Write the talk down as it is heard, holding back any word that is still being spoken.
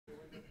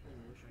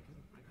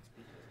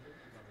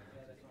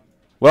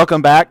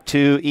Welcome back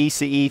to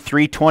ECE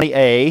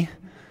 320A.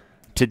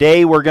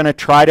 Today we're going to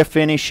try to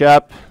finish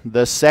up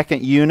the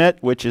second unit,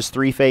 which is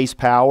three-phase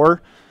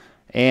power.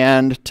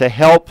 And to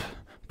help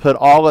put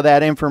all of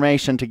that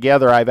information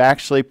together, I've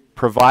actually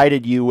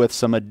provided you with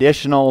some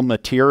additional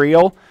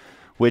material,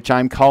 which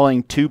I'm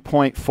calling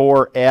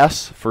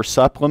 2.4S for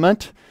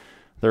supplement.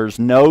 There's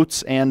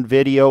notes and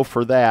video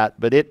for that,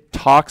 but it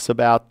talks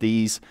about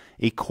these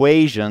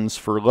equations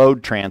for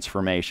load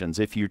transformations.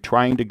 If you're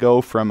trying to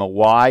go from a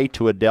Y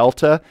to a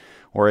delta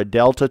or a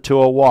delta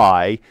to a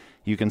Y,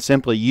 you can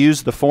simply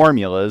use the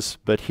formulas,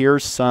 but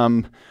here's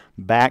some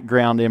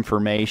background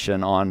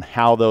information on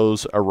how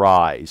those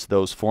arise,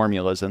 those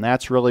formulas. And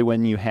that's really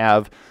when you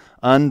have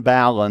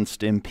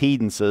unbalanced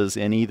impedances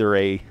in either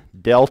a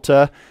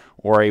delta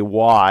or a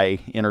Y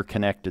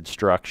interconnected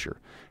structure.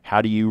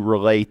 How do you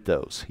relate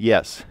those?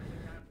 Yes.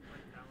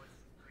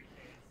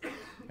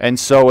 And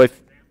so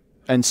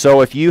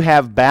if you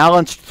have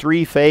balanced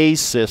three-phase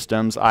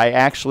systems, I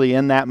actually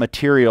in that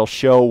material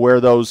show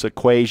where those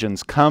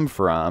equations come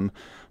from,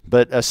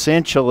 but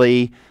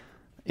essentially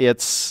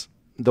it's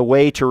the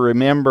way to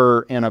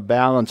remember in a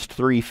balanced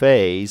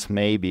three-phase,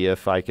 maybe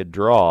if I could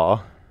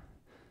draw.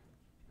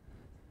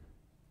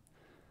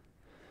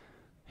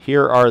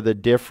 Here are the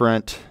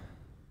different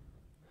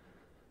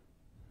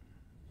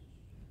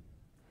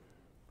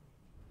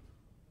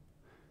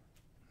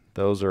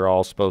those are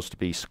all supposed to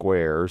be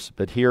squares,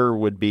 but here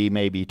would be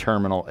maybe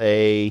terminal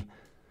A,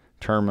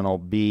 terminal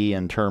B,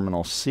 and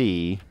terminal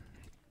C.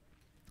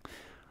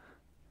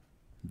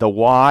 The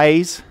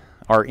Y's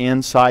are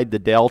inside the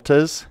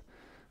deltas,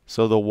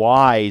 so the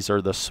Y's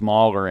are the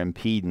smaller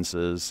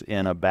impedances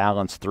in a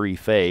balanced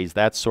three-phase.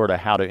 That's sort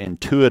of how to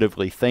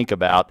intuitively think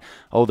about,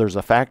 oh, there's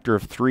a factor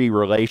of 3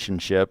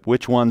 relationship.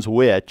 Which one's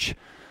which?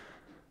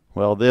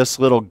 Well, this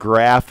little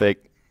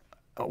graphic,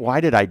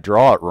 why did I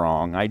draw it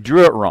wrong? I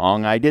drew it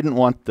wrong. I didn't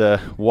want the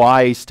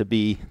Y's to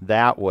be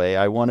that way.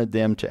 I wanted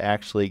them to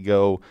actually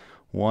go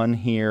one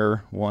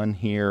here,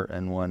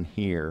 and one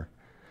here,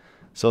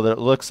 so that it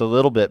looks a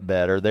little bit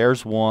better.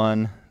 There's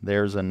one,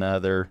 there's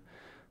another,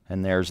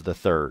 and there's the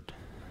third.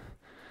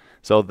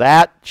 So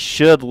that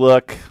should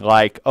look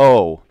like,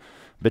 oh,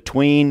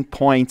 between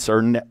points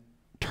or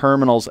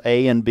terminals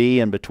A and B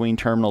and between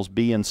terminals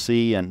B and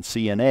C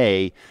and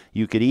A,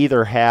 you could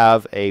either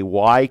have a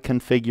Y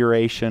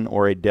configuration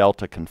or a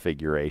delta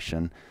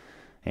configuration.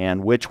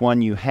 And which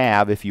one you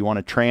have, if you want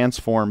to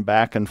transform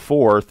back and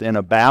forth in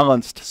a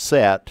balanced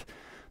set,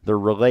 they're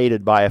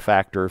related by a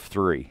factor of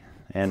 3.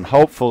 And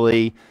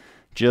hopefully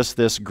just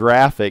this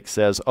graphic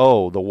says,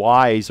 oh, the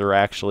Y's are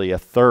actually a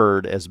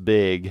third as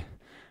big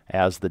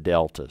as the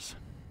deltas.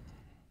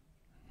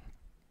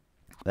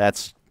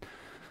 That's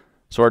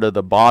sort of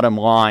the bottom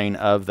line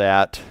of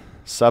that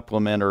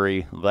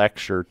supplementary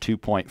lecture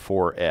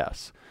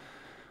 2.4S.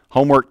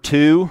 Homework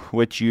 2,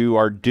 which you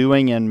are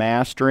doing in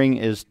mastering,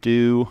 is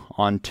due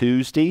on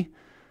Tuesday,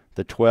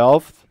 the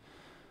 12th.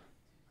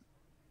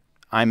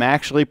 I'm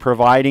actually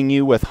providing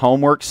you with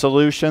homework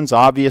solutions.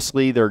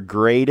 Obviously, they're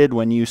graded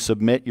when you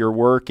submit your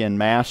work in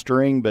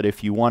mastering, but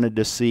if you wanted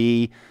to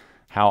see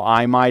how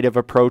I might have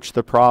approached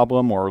the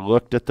problem or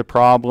looked at the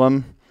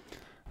problem,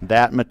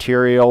 that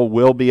material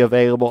will be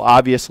available.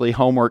 Obviously,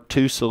 homework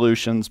 2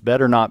 solutions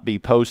better not be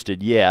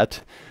posted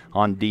yet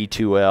on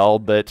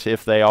D2L, but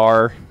if they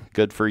are,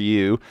 good for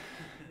you.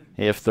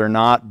 If they're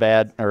not,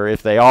 bad, or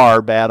if they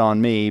are, bad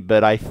on me,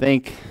 but I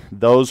think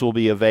those will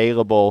be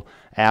available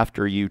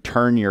after you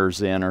turn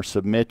yours in or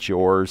submit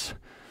yours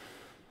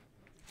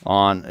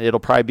on,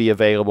 it'll probably be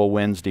available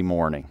Wednesday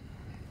morning,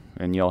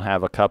 and you'll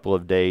have a couple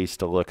of days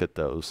to look at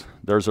those.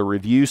 There's a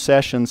review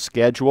session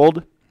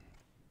scheduled,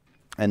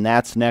 and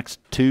that's next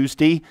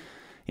Tuesday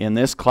in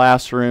this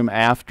classroom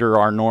after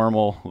our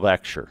normal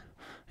lecture.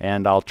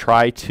 And I'll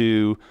try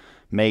to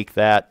make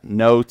that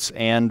notes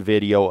and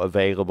video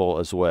available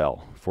as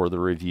well for the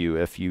review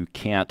if you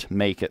can't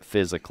make it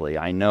physically.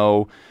 I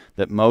know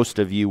that most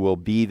of you will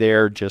be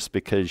there just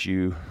because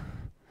you,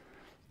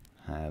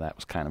 that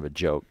was kind of a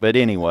joke. But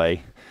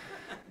anyway,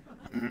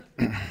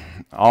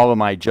 all of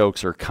my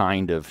jokes are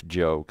kind of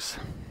jokes.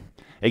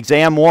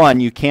 Exam 1,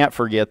 you can't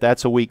forget,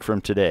 that's a week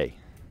from today.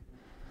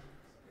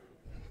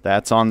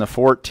 That's on the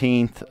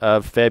 14th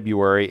of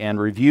February,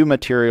 and review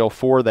material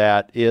for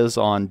that is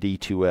on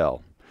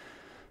D2L.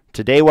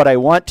 Today what I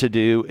want to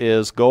do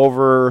is go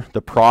over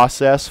the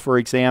process for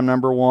exam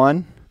number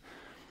 1,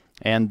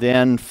 and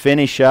then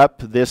finish up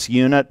this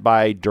unit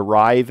by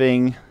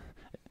deriving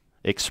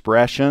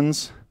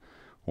expressions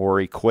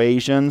or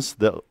equations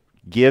that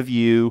give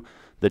you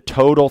the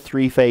total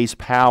three-phase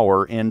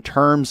power in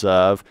terms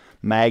of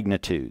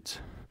magnitudes.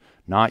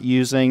 Not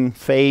using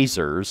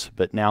phasors,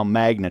 but now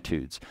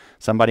magnitudes.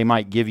 Somebody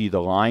might give you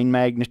the line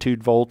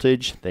magnitude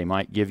voltage. They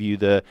might give you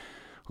the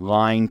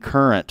line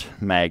current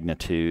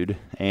magnitude.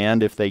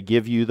 And if they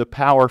give you the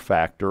power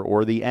factor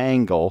or the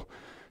angle,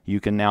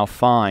 you can now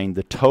find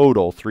the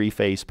total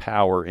three-phase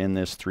power in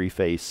this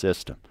three-phase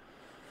system.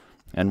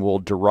 And we'll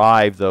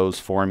derive those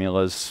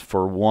formulas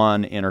for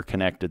one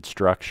interconnected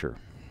structure.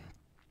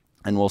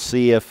 And we'll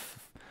see if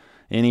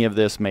any of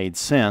this made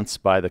sense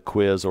by the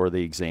quiz or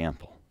the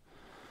example.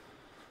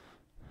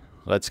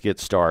 Let's get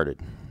started.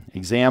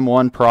 Exam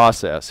 1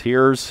 process.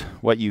 Here's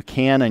what you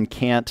can and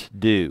can't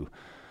do.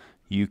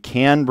 You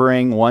can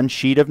bring one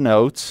sheet of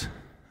notes,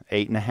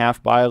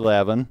 8.5 by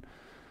 11,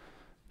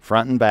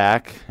 front and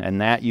back,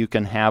 and that you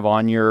can have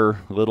on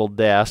your little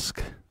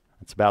desk.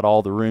 It's about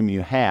all the room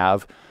you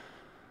have,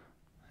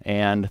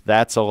 and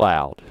that's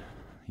allowed.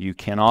 You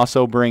can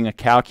also bring a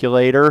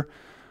calculator.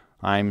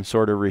 I'm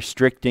sort of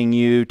restricting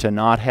you to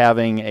not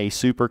having a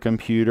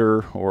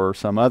supercomputer or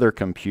some other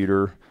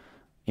computer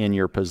in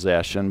your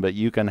possession, but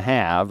you can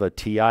have a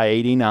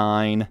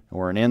TI-89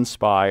 or an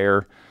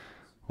Inspire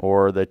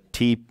or the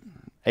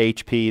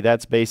HP.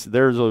 There's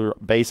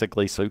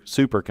basically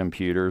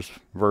supercomputers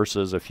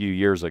versus a few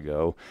years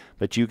ago,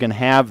 but you can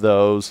have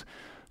those,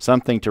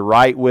 something to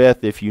write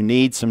with if you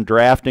need some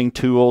drafting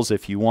tools,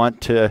 if you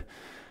want to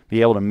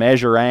be able to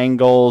measure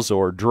angles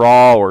or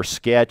draw or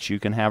sketch. You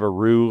can have a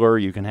ruler,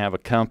 you can have a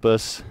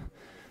compass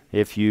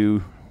if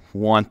you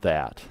want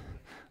that.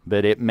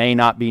 But it may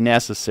not be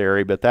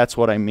necessary, but that's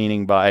what I'm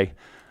meaning by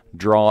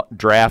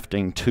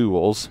drafting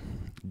tools.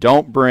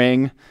 Don't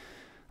bring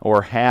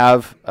or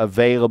have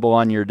available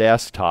on your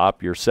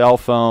desktop your cell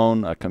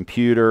phone, a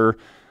computer,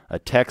 a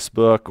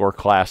textbook, or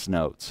class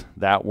notes.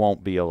 That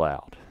won't be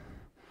allowed.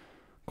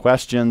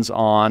 Questions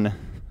on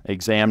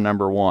exam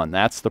number 1.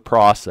 That's the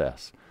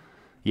process.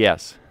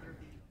 Yes?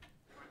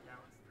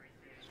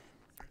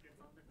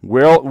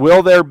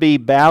 Will there be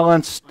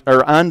balanced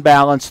or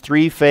unbalanced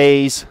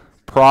three-phase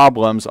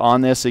problems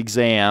on this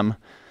exam?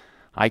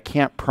 I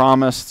can't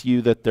promise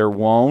you that there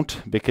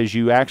won't, because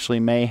you actually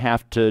may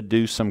have to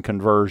do some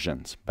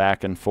conversions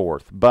back and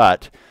forth.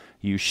 But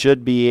you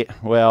should be,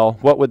 well,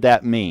 what would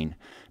that mean?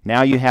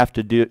 Now you have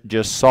to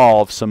just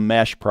solve some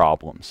mesh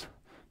problems.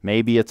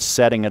 Maybe it's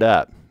setting it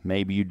up.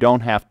 Maybe you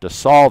don't have to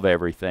solve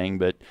everything,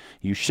 but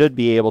you should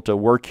be able to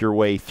work your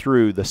way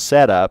through the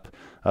setup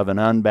of an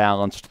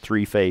unbalanced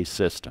three-phase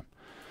system.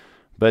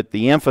 But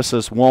the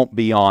emphasis won't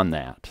be on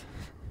that.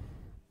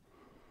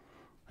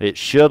 It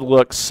should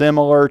look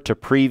similar to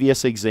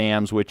previous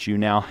exams which you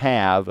now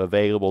have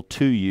available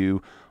to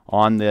you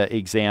on the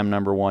exam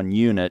number 1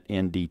 unit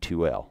in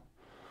D2L.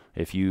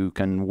 If you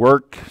can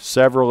work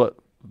several of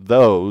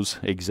those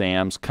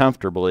exams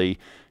comfortably,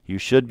 you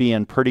should be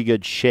in pretty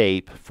good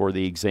shape for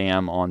the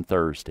exam on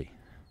Thursday.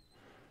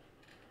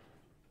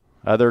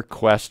 Other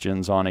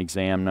questions on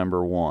exam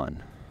number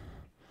 1?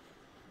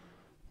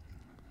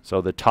 So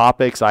the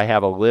topics, I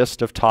have a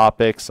list of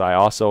topics. I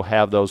also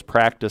have those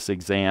practice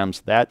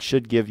exams. That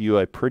should give you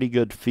a pretty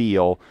good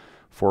feel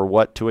for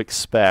what to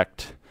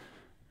expect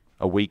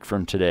a week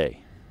from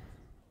today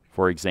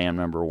for exam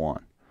number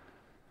 1.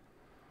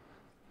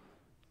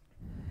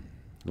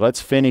 Let's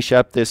finish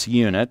up this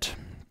unit,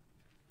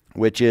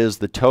 which is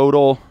the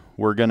total.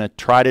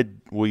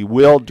 We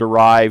will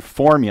derive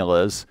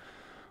formulas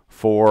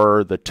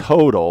for the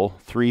total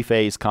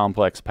three-phase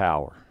complex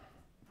power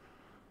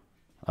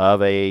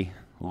of a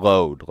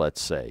load,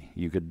 let's say.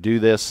 You could do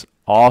this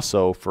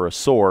also for a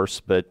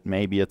source, but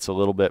maybe it's a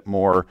little bit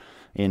more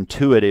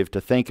intuitive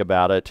to think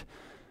about it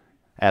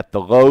at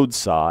the load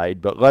side.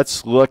 But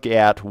let's look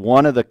at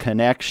one of the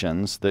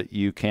connections that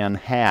you can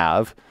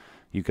have.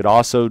 You could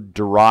also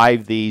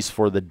derive these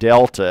for the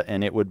delta,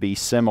 and it would be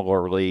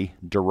similarly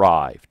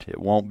derived. It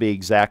won't be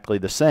exactly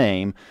the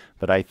same,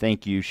 but I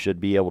think you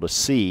should be able to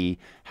see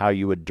how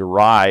you would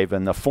derive,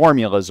 and the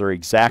formulas are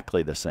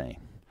exactly the same,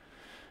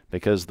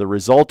 because the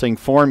resulting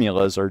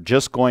formulas are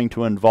just going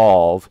to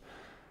involve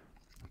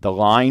the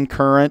line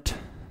current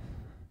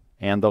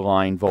and the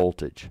line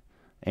voltage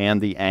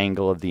and the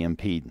angle of the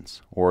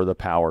impedance or the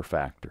power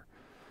factor.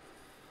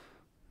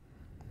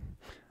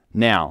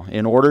 Now,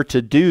 in order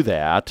to do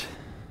that,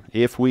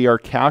 if we are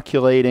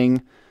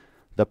calculating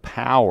the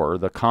power,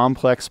 the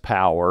complex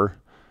power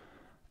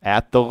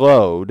at the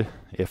load,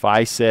 if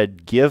I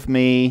said, give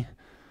me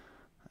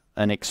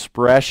an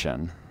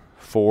expression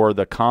for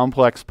the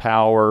complex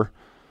power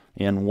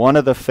in one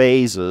of the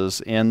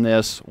phases in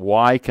this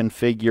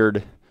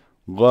Y-configured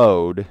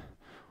load,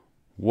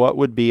 what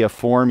would be a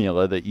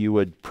formula that you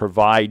would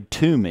provide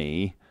to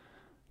me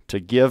to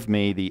give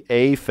me the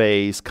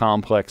A-phase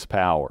complex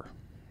power?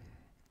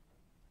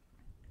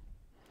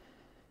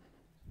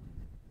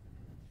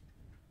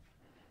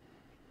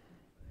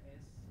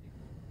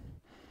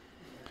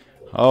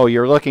 Oh,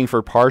 you're looking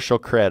for partial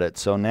credit.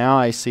 So now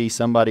I see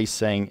somebody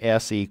saying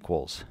S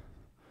equals.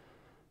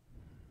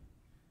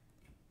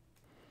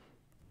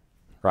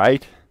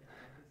 Right?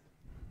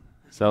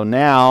 So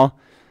now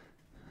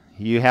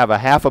you have a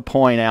half a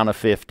point out of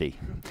 50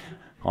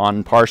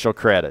 on partial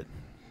credit.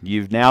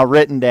 You've now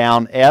written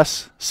down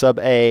S sub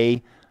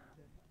A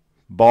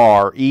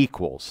bar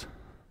equals.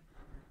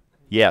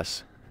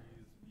 Yes.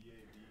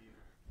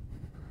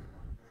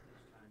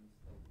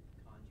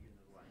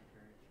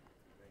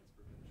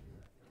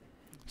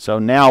 So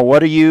now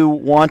what are you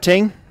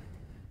wanting?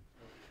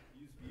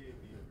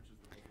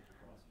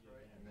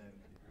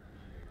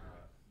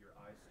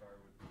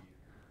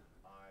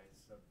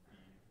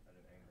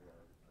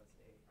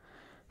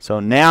 So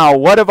now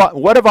what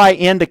have I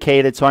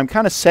indicated? So I'm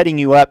kind of setting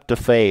you up to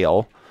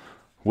fail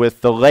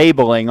with the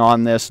labeling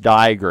on this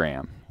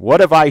diagram. What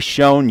have I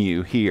shown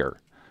you here?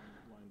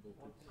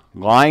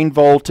 Line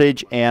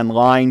voltage and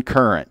line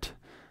current.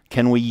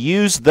 Can we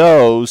use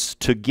those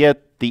to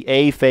get the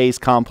A-phase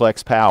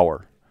complex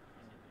power?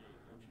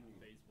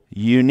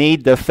 You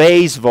need the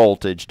phase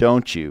voltage,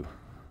 don't you,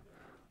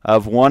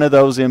 of one of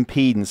those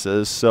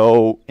impedances.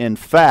 So in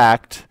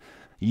fact,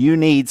 you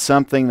need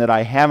something that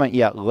I haven't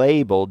yet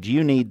labeled.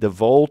 You need the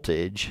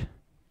voltage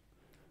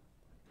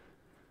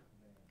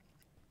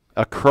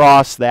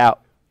across that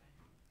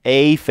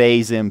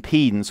A-phase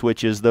impedance,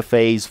 which is the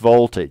phase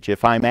voltage.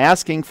 If I'm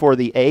asking for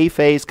the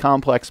A-phase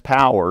complex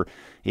power,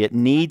 it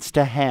needs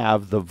to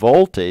have the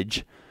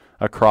voltage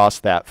across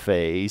that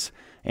phase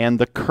and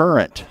the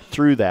current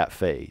through that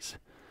phase.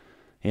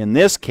 In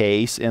this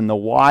case, in the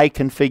Y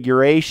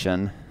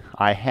configuration,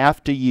 I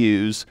have to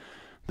use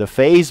the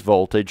phase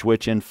voltage,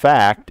 which in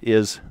fact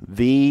is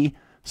V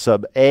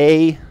sub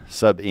A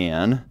sub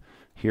N,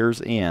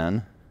 here's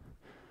N,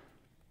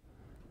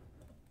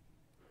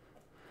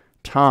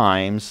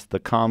 times the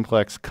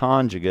complex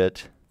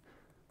conjugate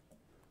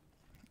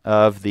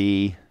of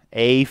the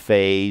A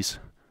phase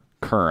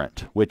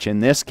current, which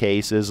in this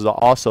case is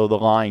also the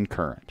line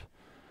current.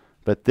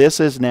 But this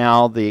is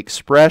now the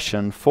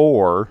expression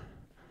for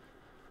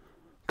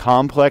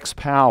complex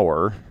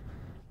power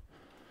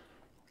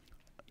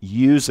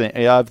using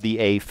of the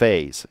A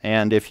phase.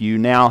 And if you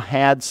now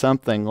had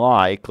something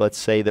like, let's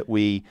say that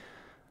we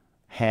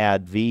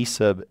had V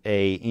sub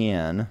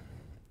AN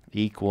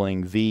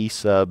equaling V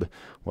sub,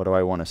 what do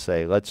I want to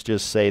say? Let's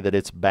just say that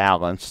it's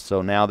balanced.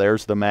 So now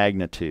there's the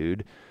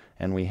magnitude,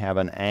 and we have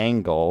an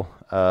angle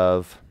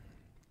of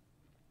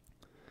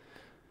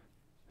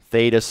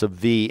theta sub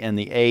V in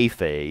the A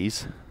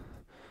phase.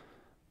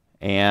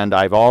 And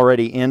I've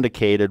already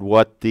indicated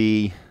what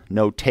the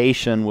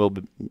notation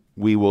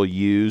we will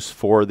use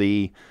for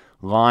the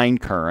line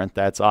current.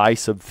 That's I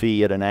sub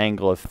phi at an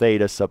angle of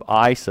theta sub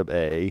I sub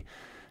A.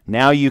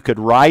 Now you could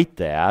write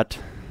that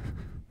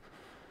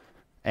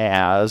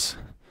as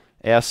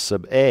S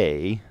sub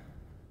A.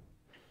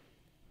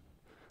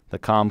 The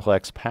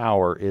complex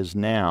power is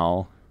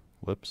now,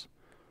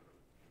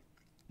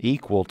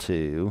 equal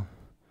to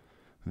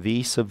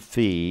V sub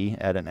phi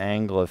at an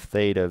angle of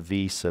theta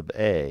V sub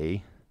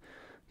A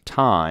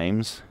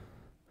times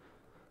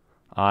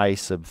I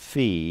sub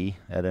phi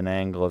at an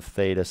angle of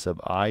theta sub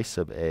I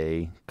sub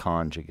A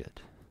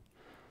conjugate.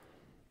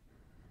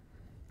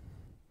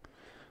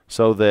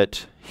 So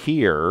that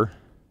here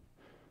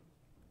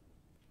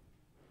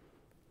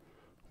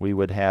we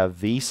would have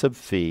V sub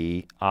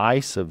phi, I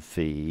sub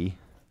phi,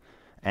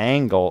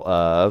 angle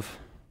of,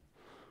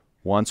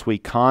 once we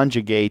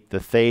conjugate the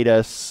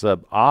theta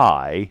sub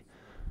I,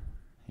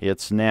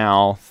 it's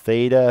now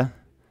theta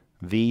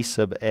V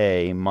sub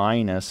A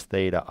minus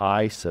theta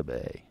I sub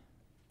A.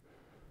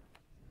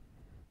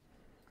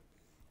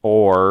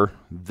 Or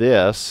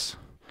this,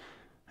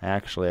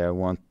 actually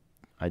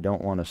I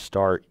don't want to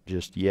start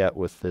just yet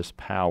with this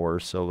power,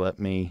 so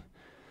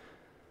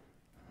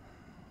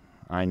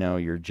I know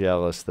you're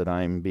jealous that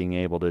I'm being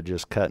able to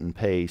just cut and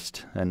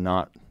paste and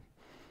not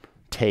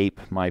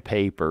tape my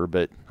paper,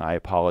 but I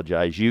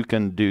apologize. You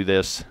can do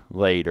this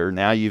later.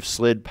 Now you've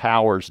slid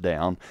powers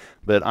down,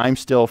 but I'm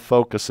still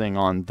focusing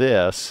on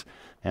this,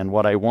 and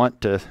what I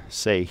want to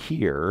say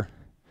here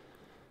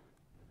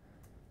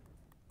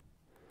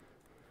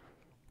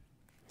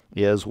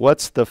is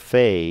what's the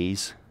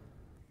phase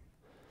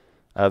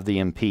of the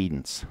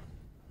impedance?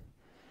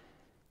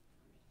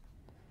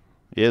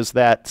 Is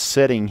that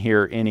sitting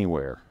here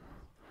anywhere?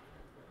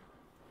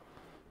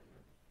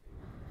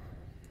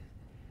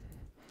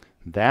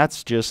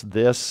 That's just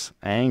this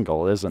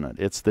angle, isn't it?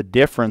 It's the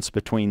difference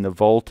between the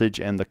voltage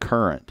and the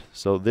current.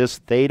 So this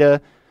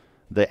theta,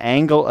 the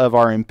angle of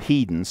our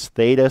impedance,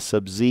 theta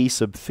sub Z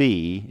sub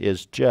phi,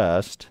 is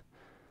just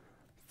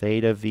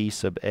theta V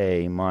sub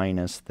A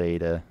minus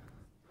theta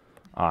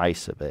I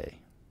sub A.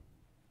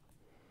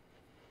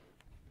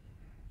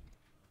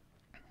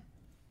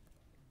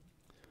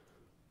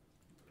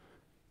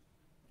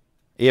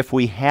 If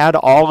we had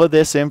all of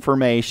this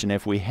information,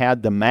 if we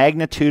had the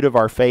magnitude of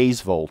our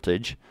phase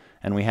voltage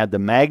and we had the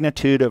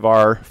magnitude of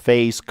our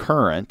phase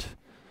current,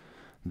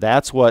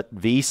 that's what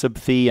V sub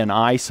phi and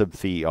I sub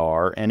phi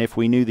are. And if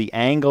we knew the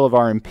angle of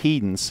our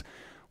impedance,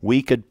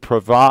 we could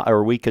provide,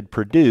 or we could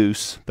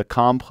produce the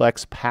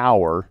complex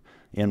power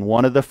in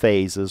one of the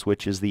phases,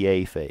 which is the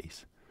A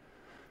phase.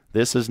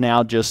 This is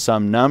now just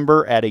some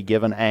number at a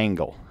given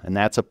angle, and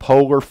that's a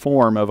polar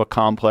form of a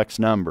complex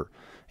number.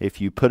 If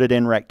you put it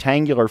in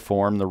rectangular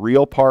form, the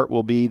real part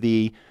will be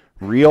the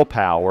real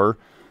power,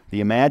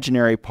 the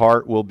imaginary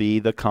part will be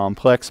the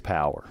complex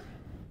power.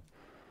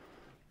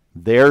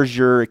 There's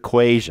your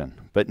equation.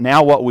 But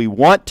now what we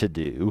want to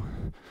do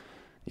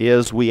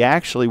is we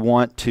actually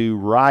want to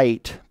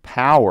write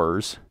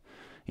powers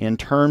in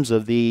terms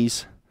of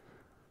these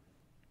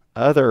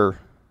other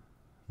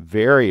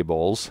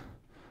variables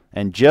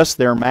and just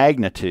their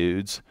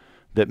magnitudes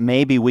that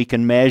maybe we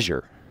can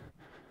measure.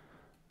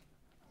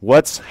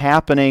 what's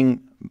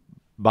happening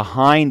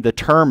behind the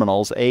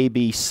terminals A,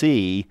 B,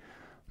 C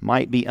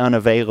might be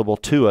unavailable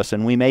to us,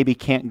 and we maybe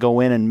can't go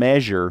in and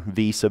measure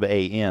V sub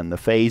AN, the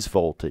phase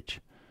voltage.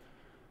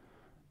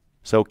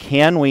 So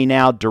can we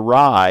now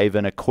derive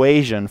an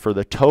equation for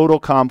the total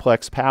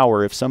complex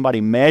power if somebody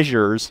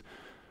measures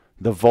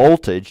the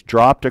voltage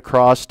dropped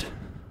across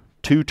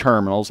two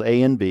terminals,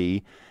 A and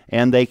B,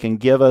 and they can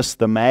give us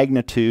the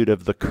magnitude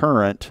of the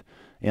current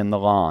in the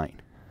line?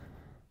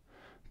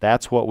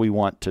 That's what we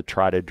want to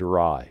try to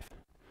derive.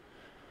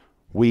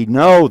 We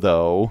know,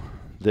 though,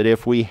 that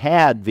if we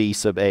had V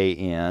sub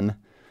AN,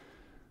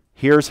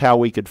 here's how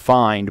we could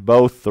find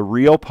both the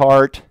real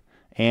part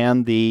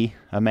and the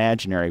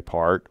imaginary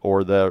part,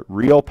 or the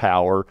real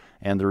power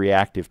and the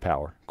reactive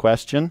power.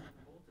 Question?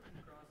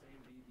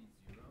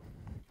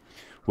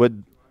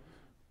 Would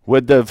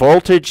the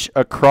voltage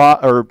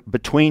across or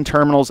between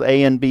terminals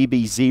A and B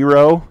be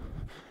 0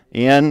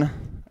 in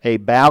a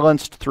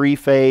balanced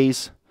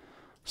three-phase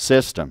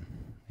system?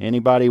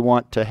 Anybody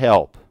want to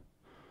help?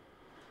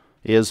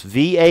 Is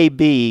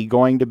VAB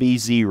going to be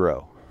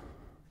 0?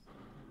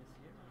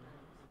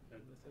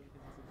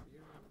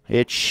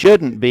 It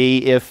shouldn't be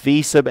if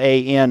V sub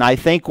AN. I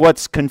think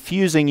what's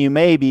confusing you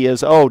maybe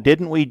is, oh,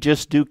 didn't we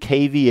just do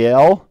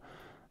KVL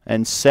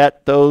and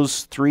set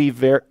those three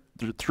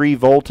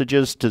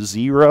voltages to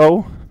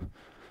 0?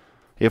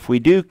 If we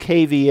do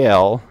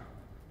KVL,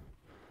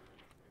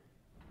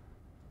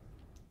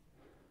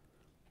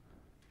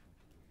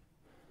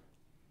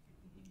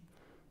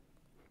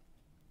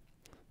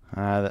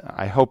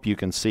 I hope you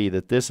can see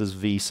that this is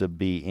V sub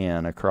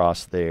BN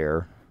across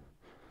there.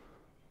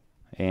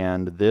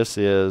 And this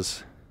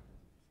is,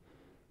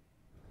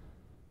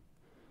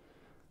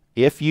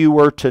 if you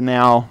were to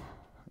now,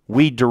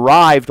 we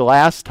derived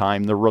last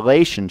time the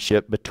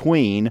relationship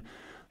between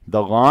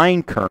the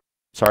line current,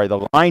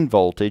 the line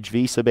voltage,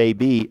 V sub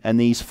AB, and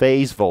these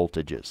phase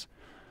voltages.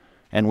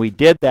 And we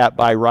did that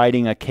by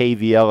writing a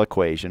KVL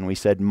equation. We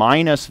said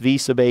minus V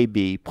sub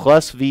AB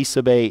plus V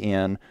sub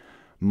AN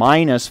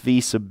minus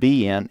V sub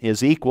BN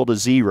is equal to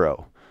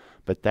 0.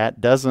 But that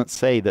doesn't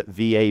say that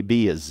VAB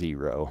is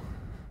 0.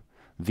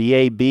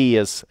 VAB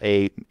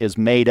is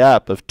made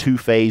up of two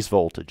phase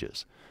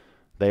voltages.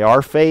 They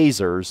are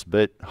phasors,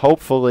 but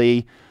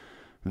hopefully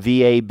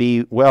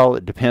VAB, well,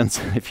 it depends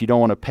if you don't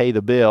want to pay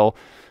the bill.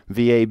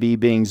 VAB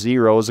being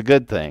 0 is a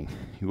good thing.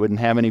 You wouldn't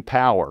have any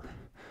power.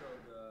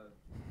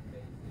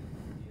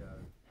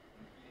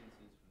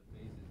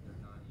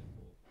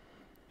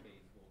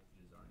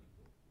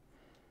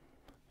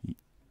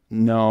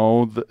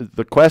 No,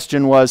 the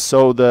question was,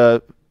 so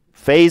the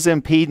phase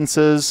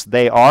impedances,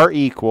 they are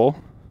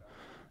equal.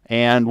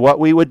 And what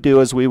we would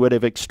do is we would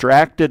have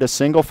extracted a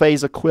single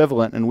phase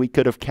equivalent and we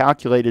could have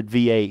calculated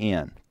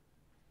VAN.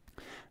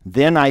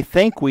 Then I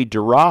think we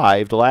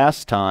derived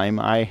last time,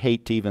 I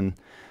hate to even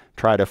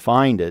try to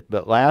find it,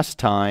 but last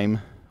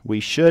time we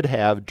should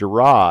have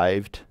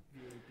derived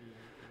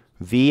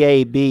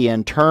VAB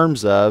in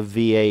terms of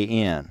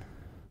VAN.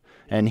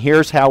 And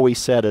here's how we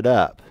set it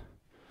up.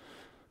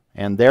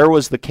 And there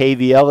was the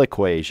KVL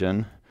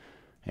equation,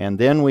 and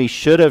then we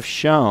should have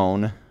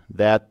shown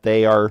that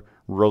they are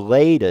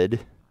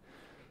related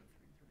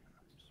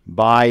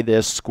by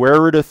this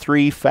square root of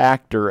 3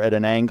 factor at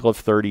an angle of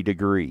 30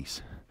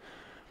 degrees.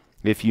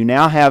 If you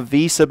now have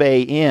V sub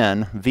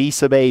AN, V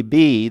sub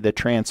AB, the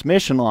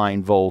transmission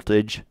line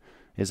voltage,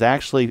 is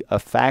actually a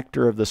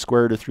factor of the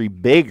square root of 3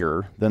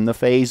 bigger than the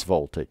phase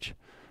voltage.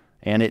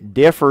 And it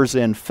differs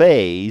in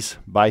phase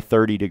by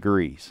 30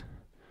 degrees.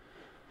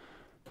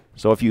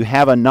 So if you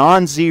have a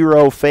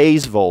non-zero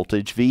phase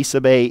voltage, V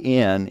sub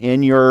AN,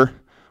 in your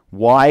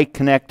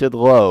Y-connected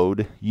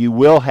load, you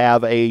will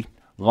have a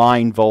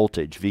line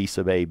voltage, V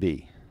sub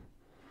AB.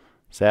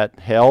 Does that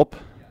help?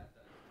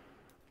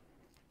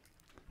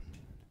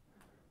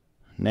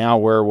 Now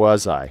where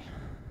was I?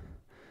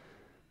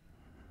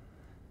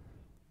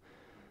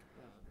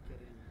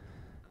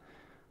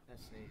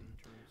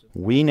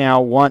 We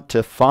now want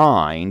to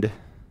find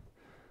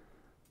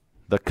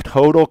the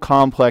total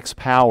complex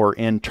power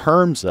in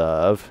terms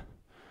of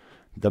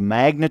the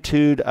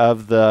magnitude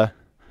of the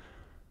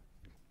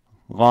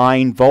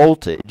line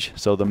voltage,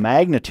 so the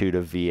magnitude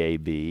of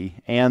VAB,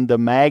 and the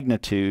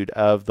magnitude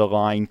of the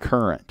line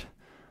current.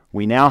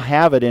 We now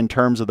have it in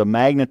terms of the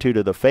magnitude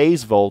of the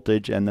phase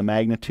voltage and the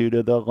magnitude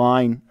of the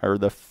line, or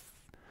the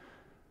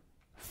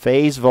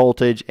phase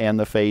voltage and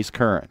the phase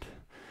current.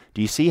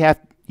 Do you see how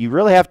you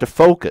really have to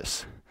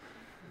focus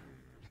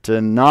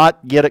to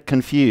not get it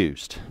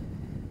confused?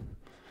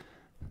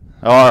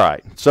 All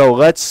right, so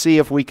let's see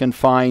if we can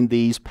find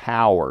these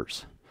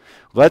powers.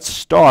 Let's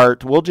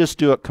start, we'll just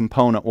do it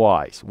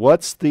component-wise.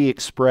 What's the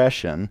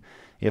expression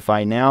if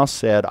I now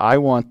said I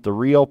want the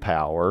real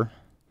power?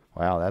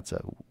 Wow, that's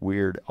a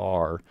weird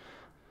R.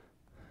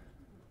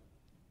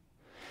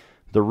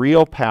 The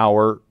real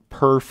power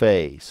per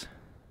phase.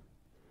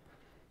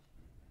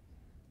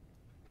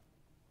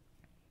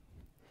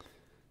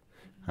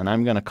 And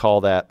I'm going to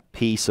call that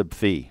P sub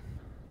phi.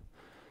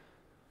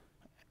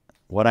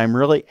 What I'm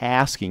really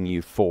asking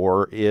you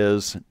for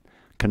is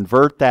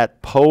convert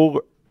that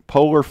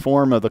polar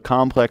form of the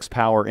complex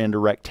power into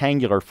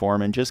rectangular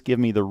form and just give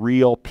me the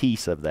real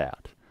piece of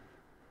that.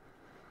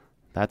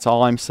 That's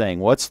all I'm saying.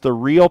 What's the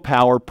real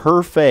power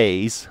per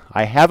phase?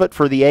 I have it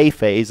for the A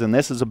phase, and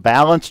this is a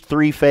balanced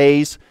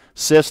three-phase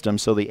system.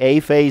 So the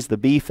A phase, the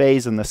B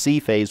phase, and the C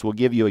phase will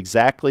give you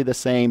exactly the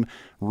same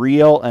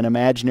real and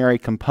imaginary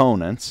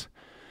components.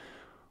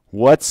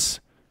 What's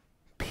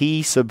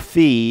P sub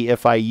phi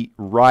if I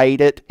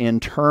write it in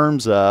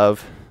terms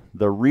of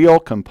the real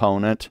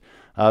component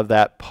of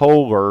that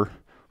polar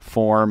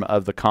form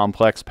of the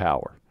complex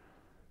power?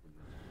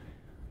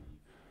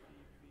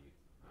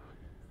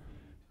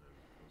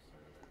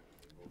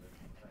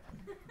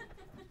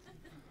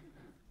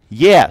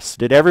 Yes,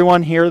 did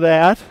everyone hear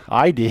that?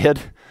 I did,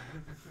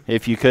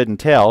 if you couldn't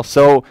tell.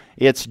 So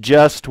it's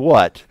just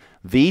what?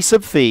 V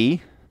sub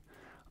phi,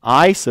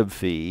 I sub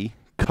phi,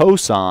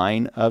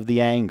 cosine of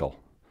the angle.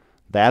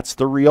 That's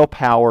the real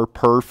power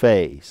per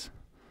phase.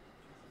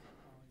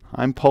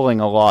 I'm pulling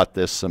a lot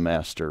this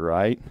semester,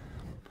 right?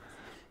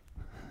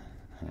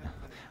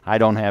 I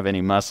don't have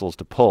any muscles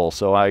to pull,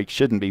 so I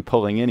shouldn't be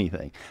pulling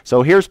anything.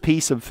 So here's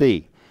P sub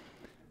phi.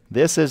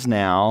 This is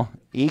now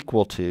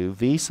equal to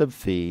V sub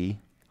phi,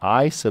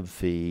 I sub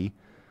phi,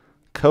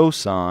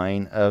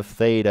 cosine of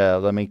theta.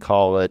 Let me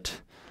call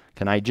it,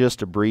 can I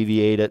just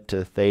abbreviate it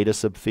to theta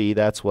sub phi?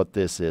 That's what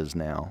this is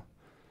now.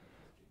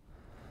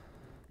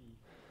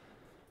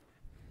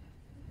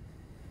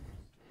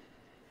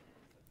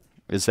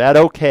 Is that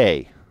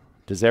okay?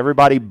 Does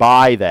everybody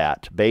buy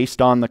that based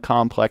on the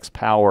complex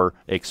power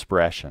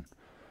expression?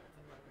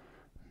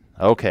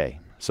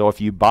 Okay, so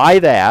if you buy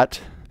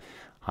that,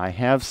 I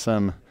have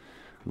some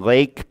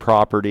lake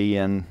property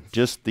in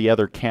just the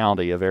other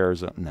county of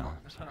Arizona. No.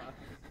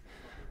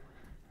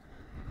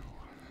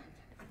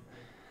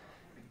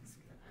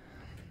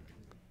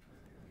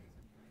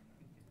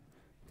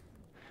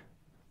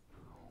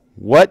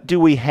 What do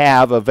we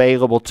have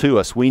available to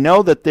us? We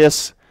know that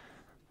this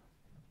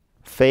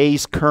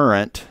phase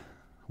current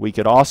we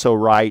could also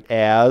write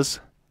as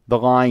the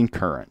line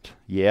current.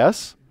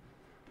 Yes?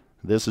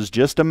 This is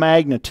just a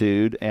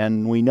magnitude,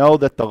 and we know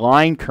that the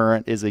line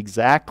current is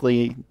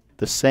exactly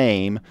the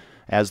same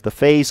as the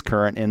phase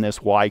current in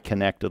this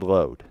Y-connected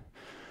load.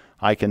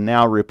 I can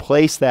now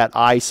replace that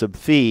I sub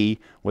phi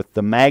with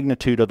the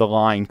magnitude of the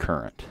line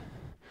current.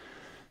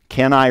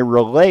 Can I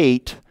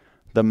relate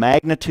the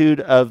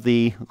magnitude of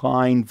the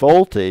line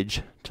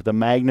voltage to the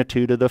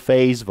magnitude of the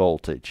phase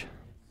voltage?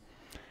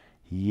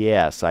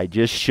 Yes, I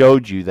just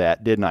showed you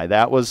that, didn't I?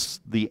 That was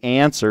the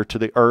answer to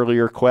the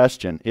earlier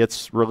question.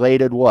 It's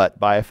related what?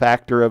 By a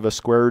factor of a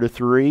square root of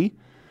 3?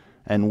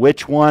 And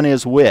which one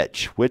is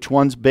which? Which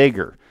one's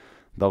bigger?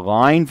 The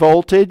line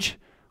voltage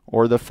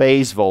or the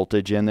phase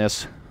voltage in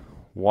this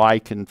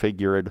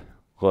Y-configured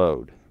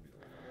load?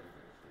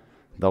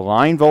 The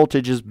line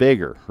voltage is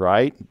bigger,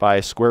 right? By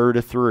a square root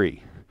of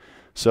 3.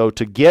 So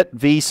to get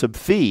V sub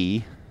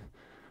phi,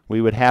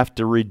 we would have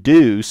to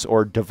reduce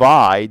or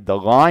divide the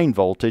line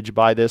voltage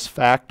by this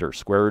factor,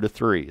 square root of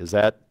 3. Is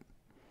that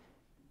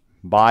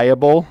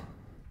buyable?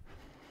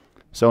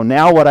 So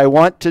now what I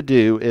want to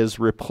do is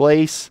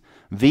replace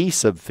V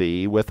sub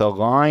phi with a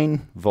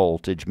line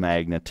voltage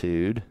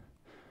magnitude,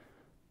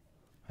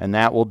 and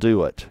that will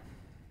do it.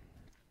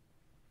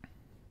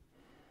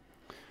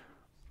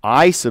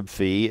 I sub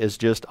phi is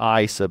just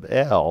I sub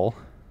L,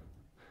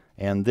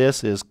 and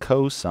this is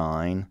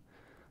cosine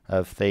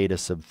of theta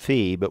sub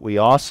phi, but we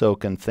also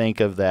can think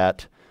of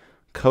that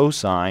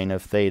cosine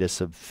of theta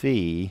sub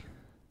phi.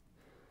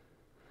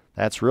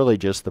 That's really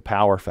just the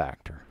power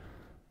factor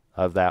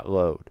of that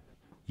load.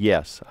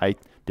 Yes, Yeah,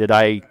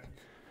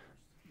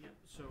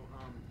 so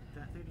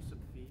that theta sub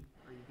phi,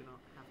 are you going to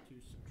have to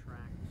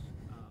subtract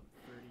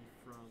 30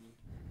 from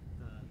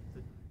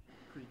the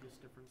previous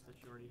difference that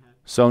you already had?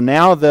 So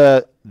now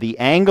the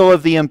angle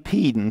of the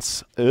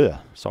impedance,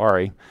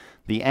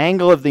 the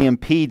angle of the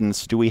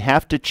impedance, do we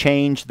have to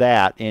change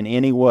that in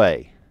any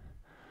way?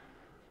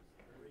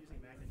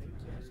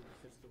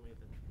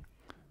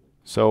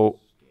 So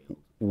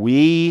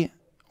we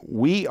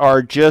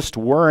are just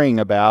worrying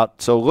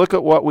about, so look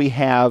at what we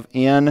have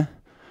in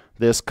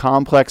this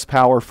complex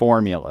power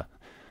formula.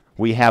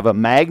 We have a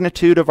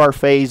magnitude of our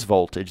phase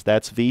voltage,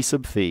 that's V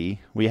sub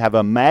phi. We have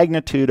a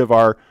magnitude of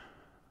our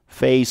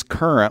phase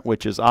current,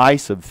 which is I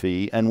sub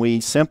phi, and we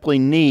simply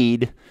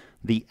need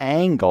the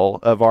angle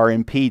of our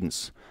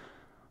impedance.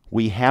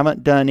 We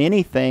haven't done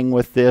anything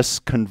with this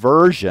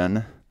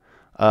conversion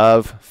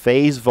of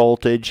phase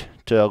voltage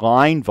to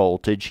line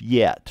voltage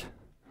yet,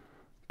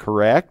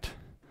 correct?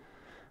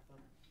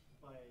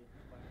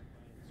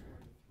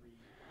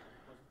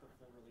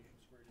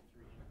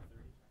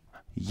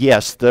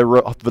 Yes,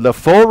 the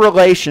full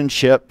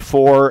relationship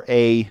for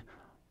a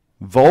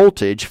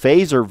voltage,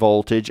 phasor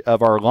voltage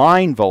of our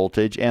line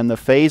voltage and the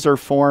phasor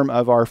form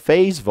of our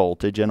phase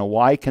voltage in a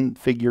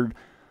Y-configured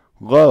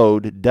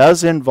load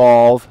does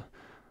involve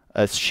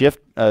a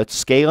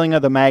scaling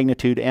of the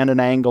magnitude and an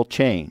angle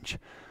change.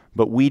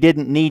 But we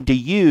didn't need to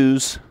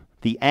use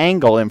the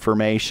angle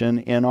information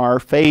in our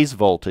phase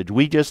voltage.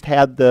 We just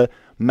had the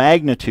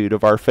magnitude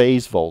of our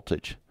phase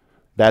voltage.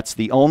 That's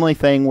the only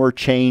thing we're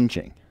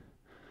changing.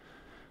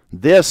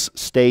 This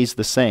stays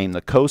the same,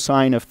 the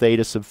cosine of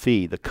theta sub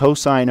phi, the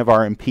cosine of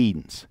our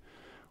impedance,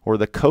 or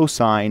the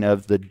cosine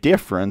of the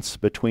difference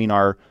between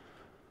our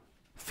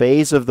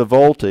phase of the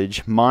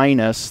voltage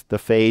minus the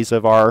phase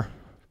of our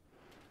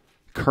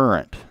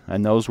current.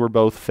 And those were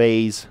both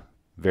phase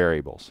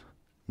variables.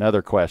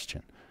 Another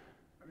question.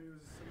 I mean, it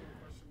was a similar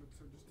question, but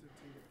so just to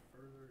take it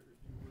further, if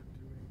you were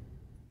doing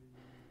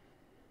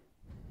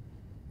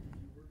if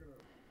you were gonna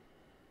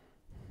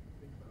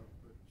think about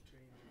the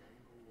change in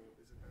angle,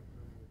 is it that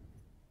the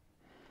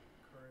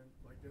current,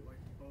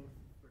 like both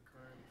the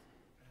current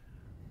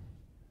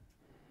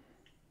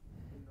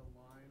in the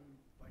line,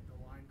 like the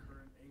line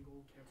current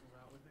angle cancels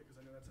out with it?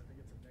 Because I know I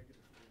think it's a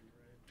negative 30,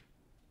 right?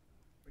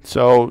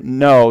 So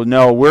no,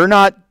 we're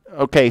not.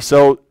 Okay,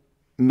 so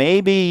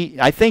maybe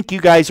I think you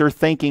guys are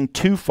thinking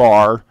too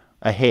far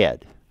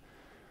ahead.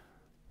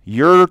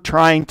 You're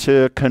trying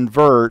to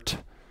convert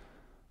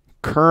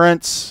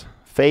currents,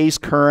 phase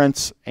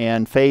currents,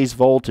 and phase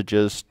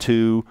voltages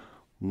to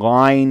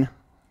line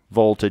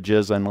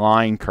voltages and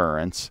line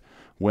currents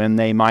when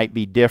they might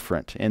be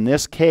different. In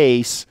this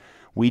case,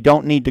 we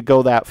don't need to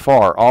go that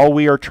far. All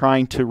we are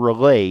trying to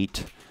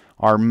relate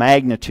are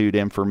magnitude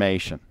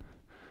information.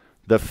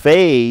 The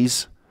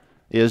phase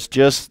is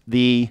just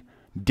the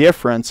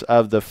difference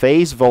of the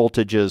phase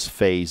voltage's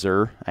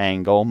phasor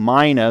angle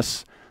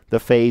minus the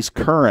phase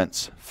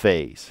current's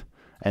phase.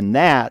 And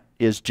that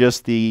is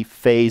just the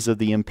phase of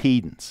the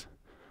impedance.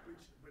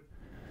 But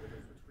the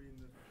difference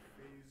between the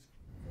phase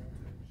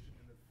voltage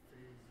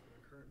and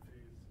the current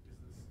phase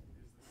is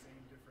the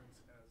same difference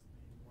as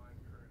the line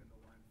current and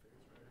the line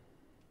phase, right?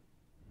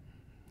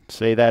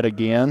 Say that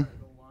again.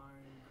 The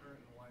line current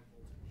and the line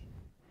voltage.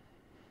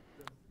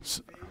 The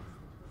phase, the difference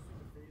between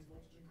the phase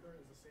voltage and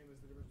current is the same as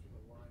the difference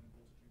between the line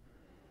voltage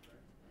and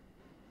current,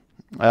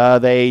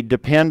 correct? They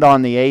depend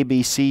on the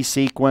ABC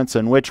sequence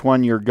and which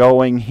one you're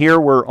going. Here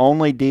we're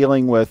only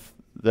dealing with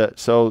the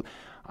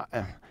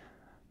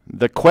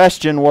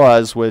question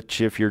was,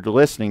 which if you're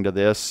listening to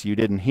this you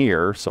didn't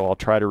hear, so I'll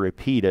try to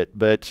repeat it,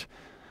 but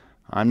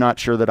I'm not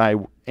sure that I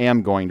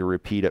am going to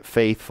repeat it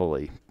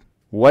faithfully.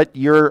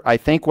 I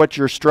think what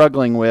you're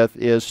struggling with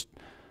is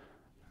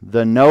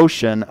the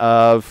notion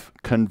of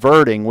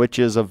converting, which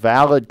is a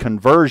valid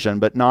conversion,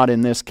 but not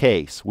in this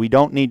case. We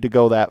don't need to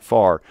go that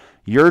far.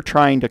 You're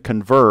trying to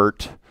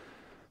convert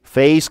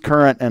phase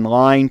current and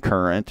line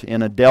current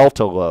in a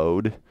delta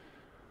load,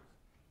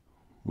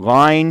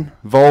 line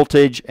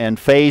voltage and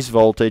phase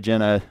voltage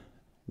in a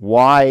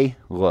Y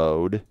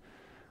load.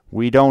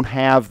 We don't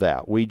have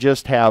that. We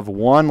just have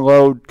one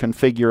load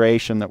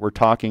configuration that we're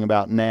talking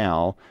about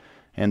now,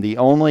 and the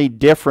only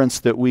difference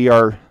that we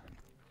are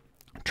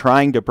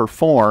trying to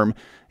perform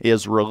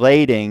is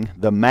relating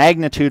the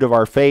magnitude of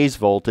our phase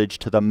voltage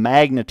to the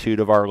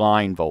magnitude of our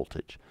line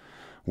voltage.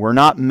 We're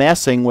not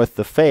messing with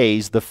the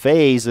phase. The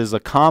phase is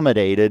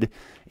accommodated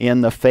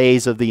in the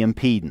phase of the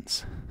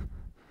impedance.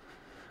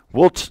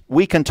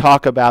 We can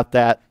talk about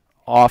that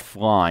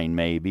offline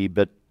maybe,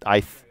 but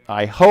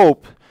I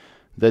hope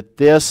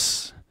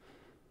that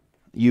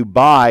you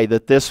buy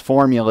that this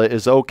formula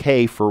is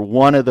okay for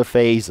one of the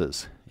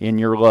phases in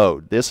your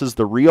load. This is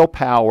the real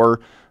power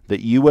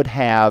that you would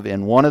have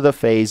in one of the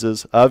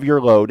phases of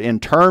your load in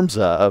terms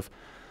of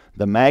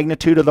the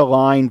magnitude of the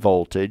line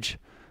voltage,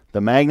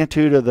 the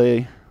magnitude of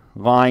the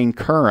line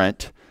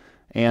current,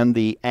 and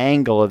the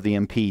angle of the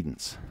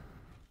impedance.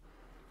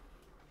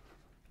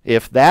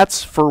 If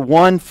that's for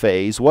one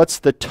phase, what's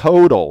the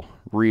total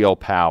real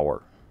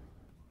power?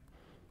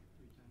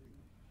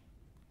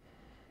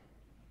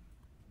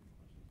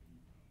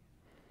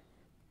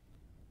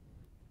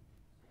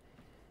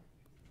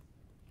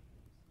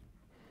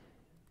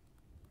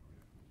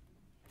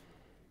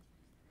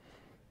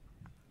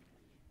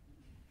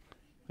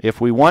 If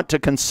we want to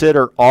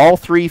consider all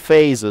three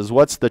phases,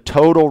 what's the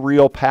total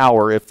real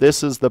power if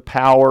this is the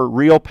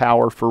real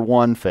power for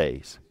one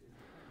phase?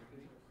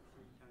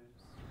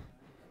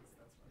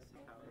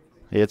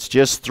 It's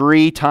just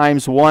 3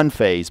 times one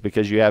phase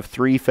because you have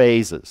 3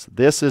 phases.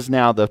 This is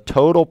now the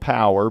total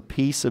power,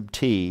 P sub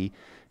t,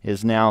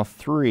 is now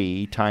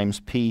 3 times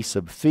P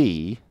sub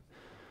phi.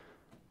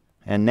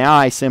 And now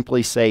I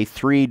simply say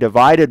 3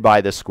 divided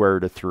by the square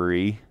root of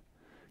 3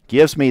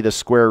 gives me the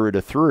square root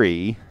of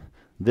 3.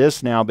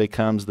 This now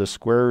becomes the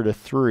square root of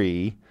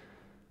 3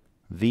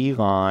 V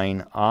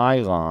line I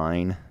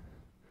line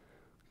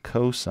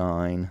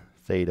cosine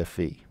theta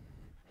phi.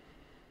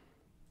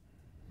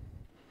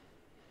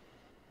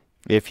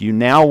 If you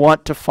now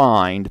want to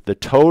find the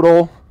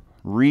total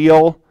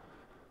real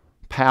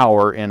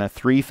power in a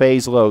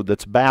 3-phase load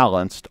that's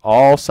balanced,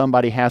 all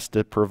somebody has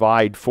to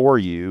provide for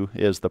you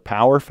is the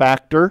power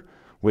factor,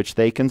 which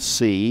they can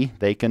see.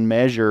 They can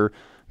measure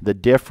the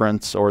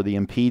difference or the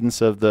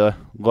impedance of the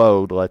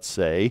load, let's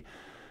say,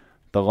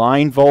 the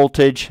line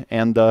voltage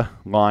and the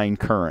line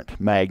current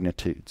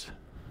magnitudes.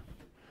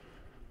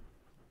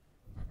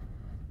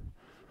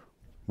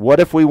 What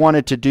if we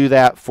wanted to do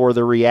that for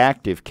the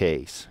reactive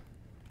case?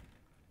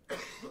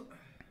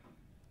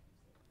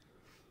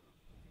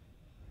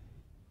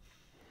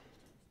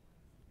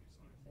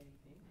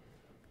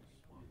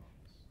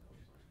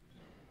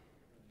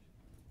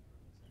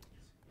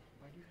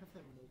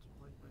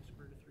 multiplied by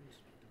square root of 3 is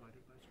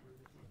divided by square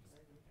root of 3.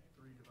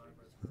 3 divided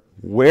by square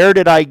root. Where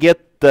did I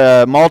get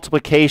the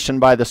multiplication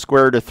by the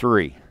square root of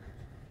 3?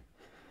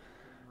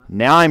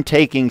 Now I'm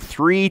taking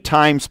 3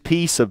 times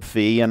p sub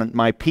phi, and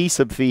my p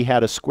sub phi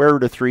had a square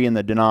root of 3 in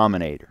the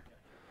denominator.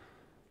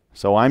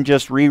 So I'm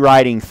just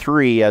rewriting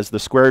 3 as the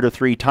square root of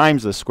 3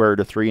 times the square root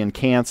of 3 and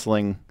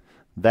canceling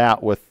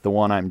that with the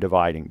one I'm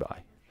dividing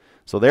by.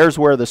 So there's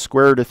where the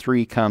square root of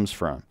 3 comes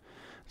from.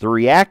 The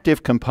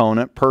reactive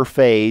component per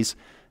phase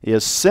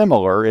is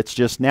similar. It's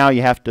just now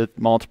you have to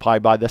multiply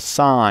by the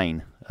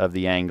sine of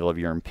the angle of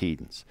your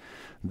impedance.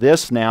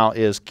 This now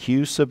is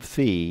Q sub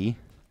phi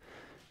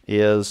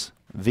is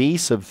V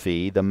sub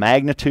phi, the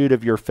magnitude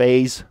of your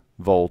phase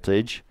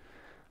voltage,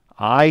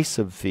 I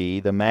sub phi,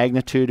 the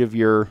magnitude of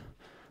your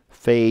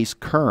phase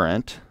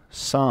current,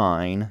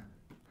 sine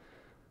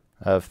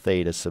of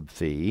theta sub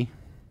phi.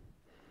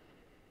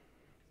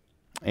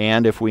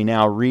 And if we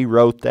now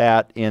rewrote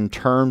that in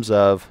terms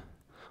of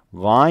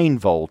line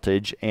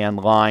voltage and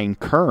line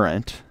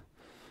current,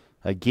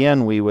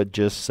 again we would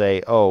just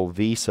say, oh,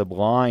 V sub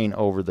line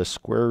over the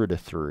square root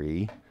of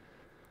 3,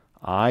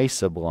 I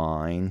sub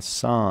line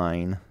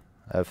sine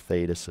of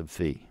theta sub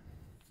phi.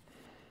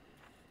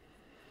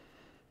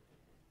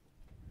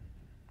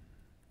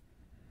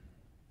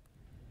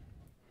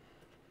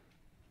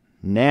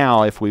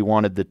 Now, if we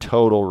wanted the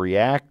total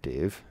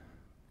reactive,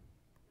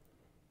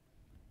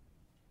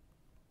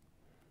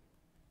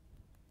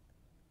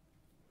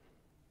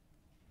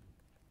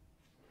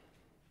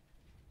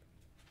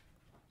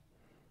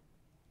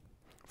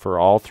 for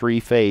all 3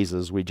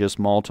 phases, we just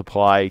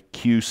multiply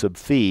Q sub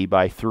phi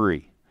by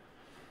 3.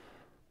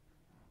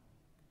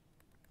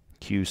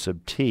 Q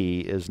sub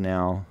t is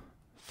now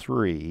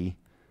 3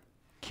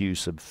 Q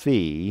sub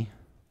phi.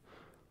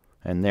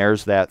 And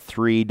there's that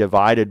 3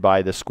 divided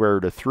by the square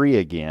root of 3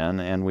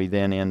 again, and we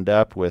then end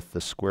up with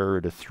the square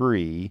root of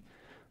 3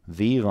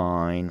 V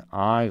line,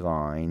 I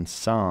line,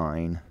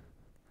 sine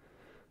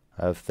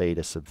of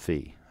theta sub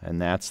phi.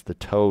 And that's the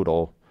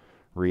total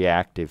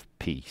reactive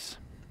piece.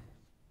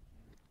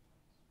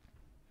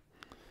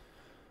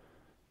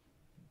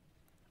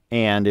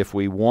 And if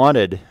we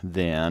wanted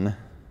then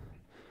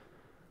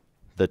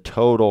the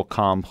total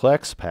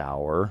complex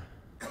power,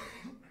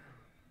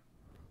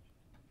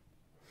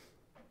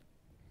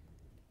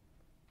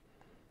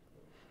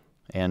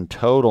 and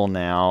total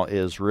now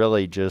is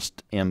really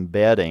just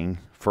embedding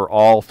for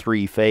all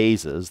 3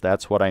 phases.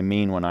 That's what I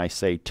mean when I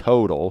say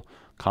total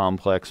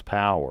complex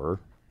power.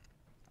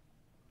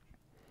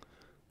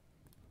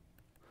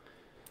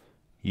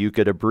 You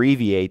could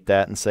abbreviate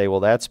that and say, well,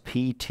 that's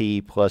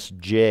PT plus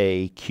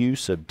J Q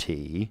sub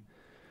T,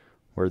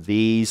 where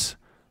these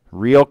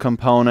real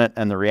component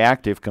and the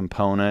reactive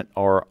component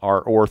are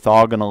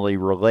orthogonally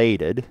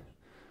related.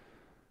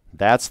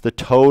 That's the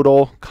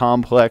total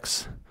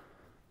complex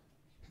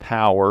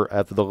power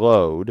of the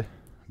load,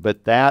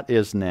 but that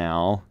is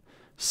now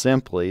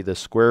simply the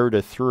square root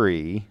of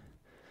 3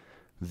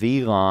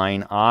 V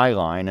line, I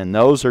line, and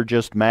those are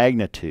just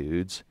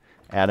magnitudes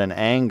at an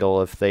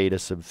angle of theta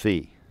sub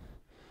phi.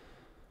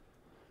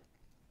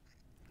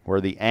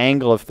 Where the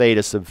angle of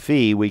theta sub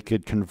phi we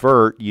could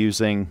convert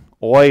using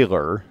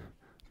Euler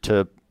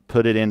to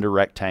put it into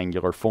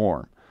rectangular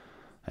form.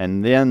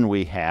 And then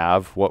we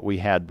have what we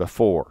had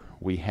before.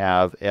 We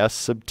have S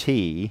sub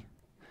t.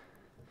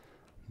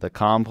 The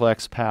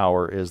complex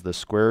power is the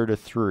square root of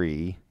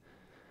 3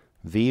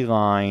 V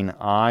line,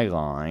 I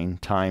line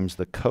times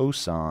the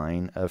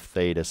cosine of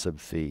theta sub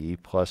phi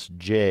plus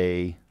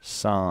J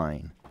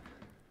sine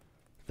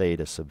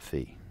theta sub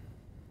phi.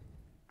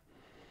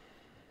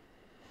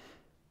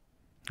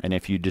 And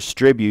if you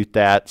distribute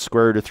that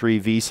square root of 3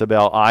 V sub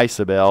L, I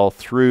sub L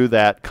through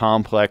that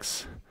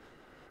complex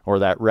or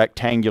that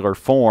rectangular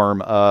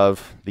form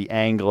of the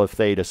angle of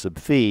theta sub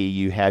phi,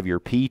 you have your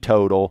P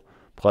total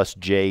plus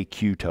J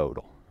Q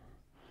total.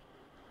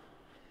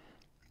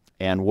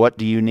 And what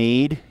do you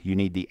need? You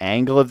need the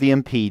angle of the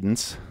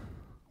impedance,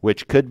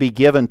 which could be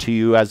given to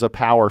you as a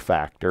power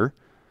factor.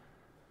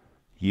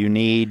 You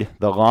need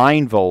the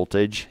line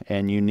voltage,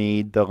 and you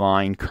need the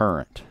line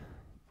current.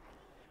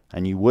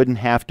 And you wouldn't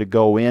have to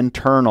go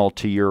internal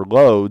to your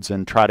loads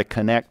and try to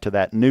connect to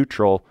that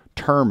neutral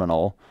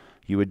terminal.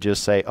 You would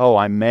just say, oh,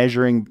 I'm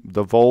measuring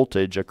the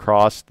voltage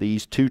across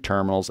these 2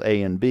 terminals,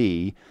 A and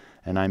B,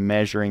 and I'm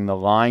measuring the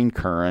line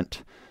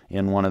current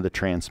in one of the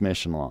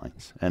transmission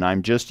lines. And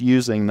I'm just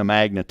using the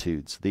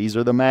magnitudes. These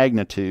are the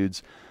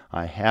magnitudes.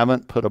 I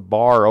haven't put a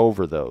bar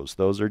over those.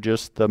 Those are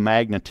just the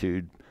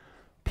magnitude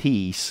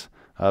piece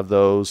of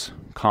those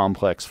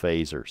complex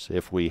phasors,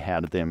 if we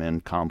had them in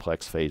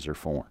complex phasor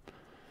form.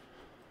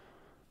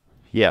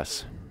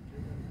 Yes?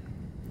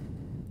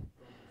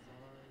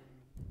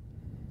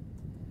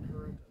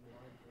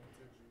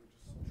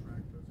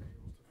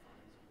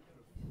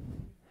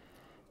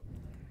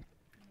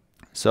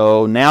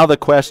 So now the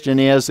question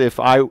is,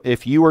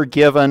 if you were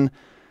given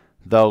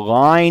the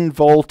line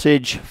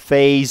voltage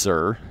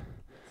phasor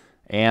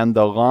and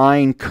the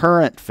line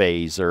current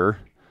phasor,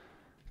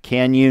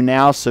 can you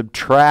now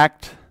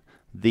subtract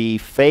the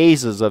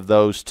phases of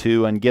those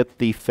two and get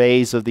the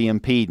phase of the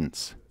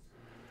impedance.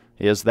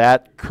 Is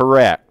that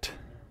correct?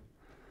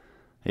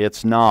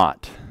 It's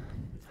not.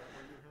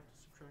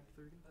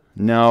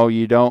 No,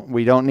 you don't.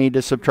 We don't need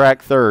to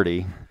subtract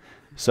 30.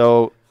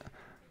 So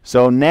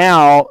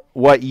now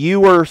what you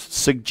were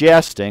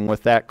suggesting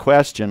with that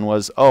question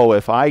was, oh,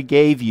 if I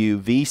gave you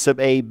V sub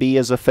AB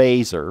as a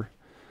phasor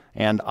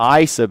and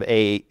I sub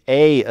A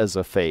as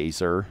a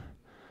phasor,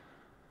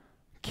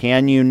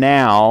 can you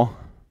now,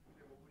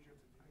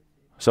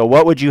 so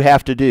what would you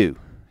have to do?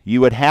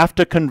 You would have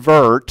to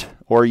convert,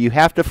 or you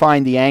have to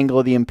find the angle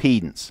of the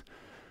impedance.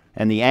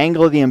 And the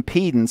angle of the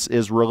impedance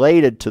is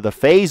related to the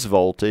phase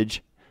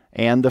voltage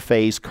and the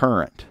phase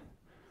current.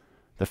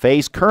 The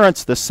phase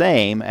current's the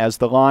same as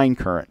the line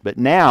current, but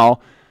now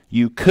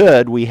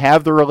we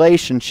have the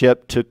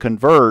relationship to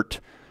convert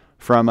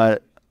from a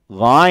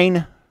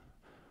line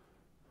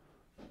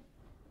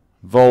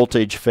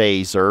voltage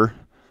phasor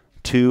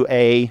to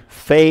a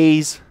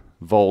phase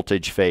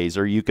voltage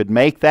phasor. You could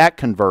make that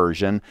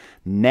conversion.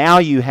 Now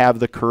you have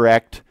the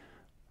correct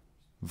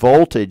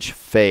voltage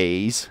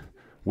phase,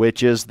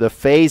 which is the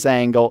phase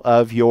angle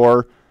of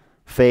your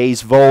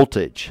phase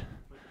voltage.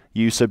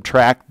 You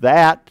subtract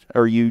that,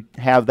 or you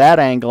have that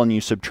angle and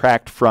you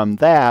subtract from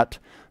that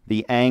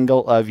the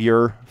angle of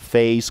your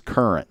phase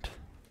current.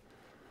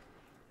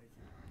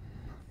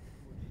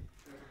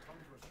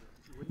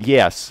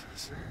 Yes.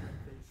 Phase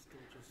still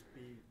just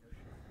be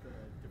the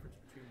difference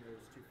between those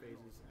two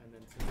phases, and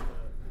then since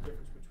the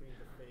difference between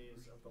the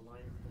phase of the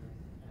line current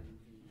and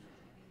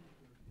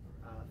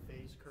the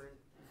phase current,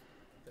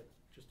 that's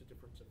just a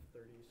difference of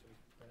 30.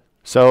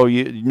 So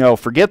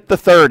forget the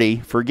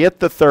 30. Forget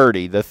the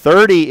 30. The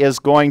 30 is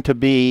going to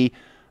be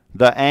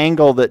the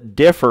angle that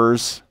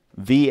differs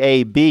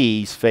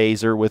VAB's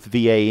phasor with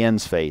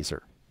VAN's phasor.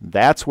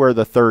 That's where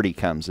the 30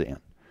 comes in.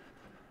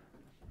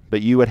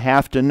 But you would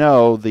have to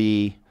know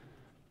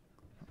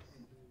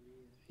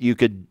you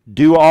could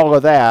do all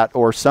of that,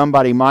 or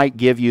somebody might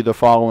give you the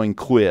following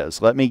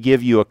quiz. Let me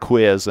give you a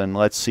quiz, and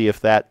let's see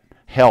if that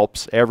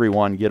helps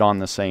everyone get on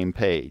the same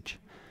page.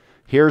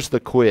 Here's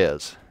the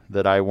quiz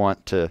that I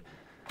want to.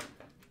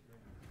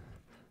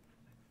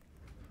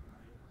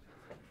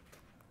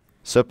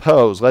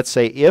 Suppose, let's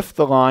say, if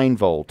the line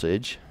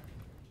voltage,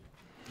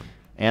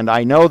 and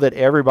I know that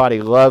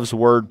everybody loves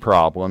word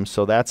problems,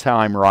 so that's how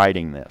I'm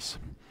writing this.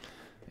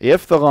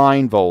 If the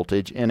line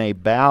voltage in a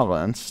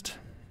balanced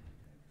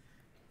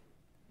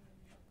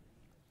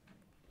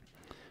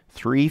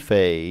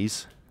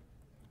three-phase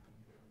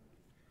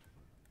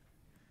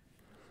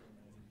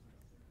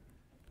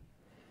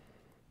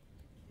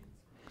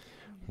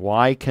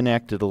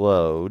Y-connected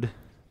load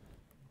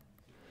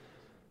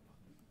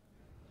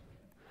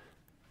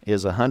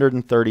is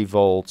 130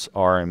 volts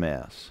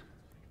RMS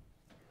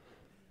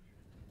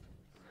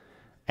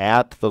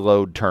at the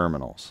load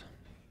terminals.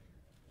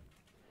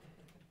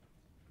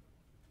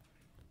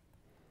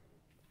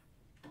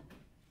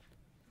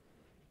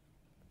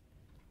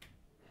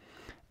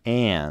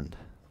 And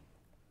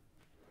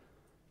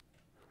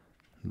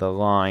the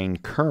line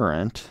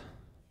current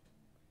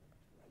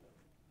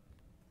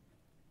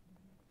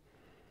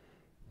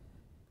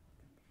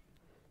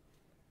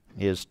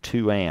is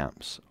 2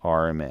 amps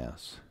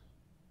RMS.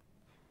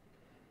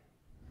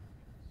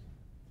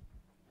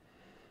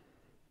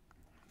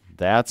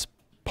 That's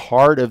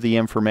part of the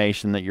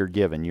information that you're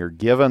given. You're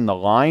given the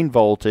line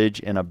voltage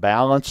in a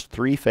balanced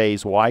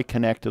three-phase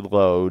Y-connected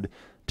load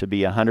to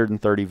be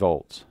 130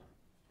 volts.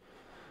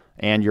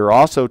 And you're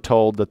also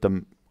told that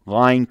the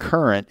line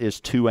current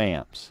is 2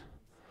 amps.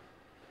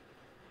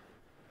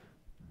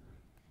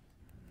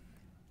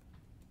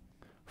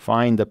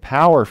 Find the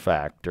power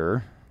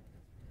factor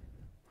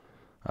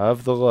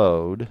of the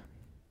load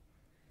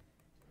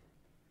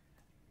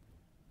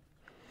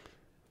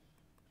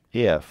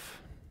if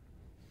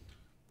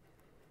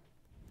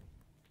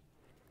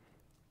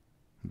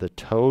the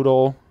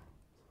total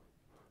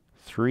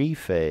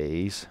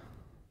three-phase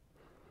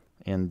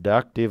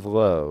inductive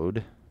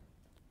load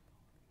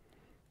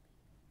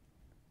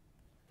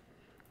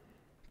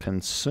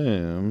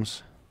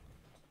consumes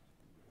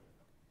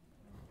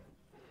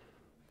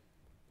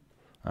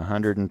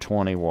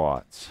 120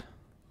 watts.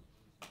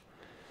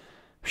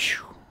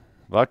 Whew.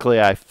 Luckily,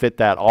 I fit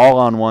that all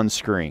on one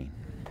screen.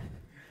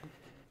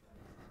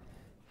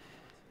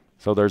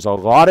 So there's a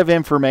lot of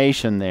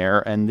information there,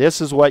 and this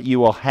is what you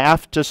will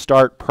have to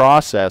start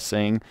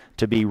processing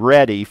to be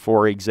ready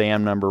for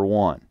exam number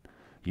 1.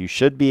 You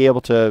should be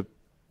able to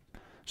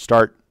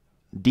start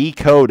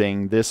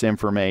decoding this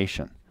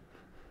information.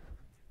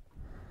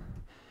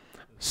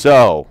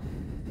 So,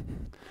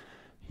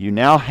 you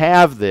now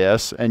have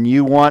this, and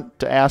you want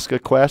to ask a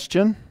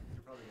question?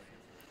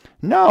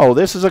 No,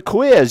 this is a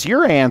quiz.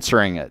 You're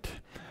answering it.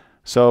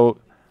 So,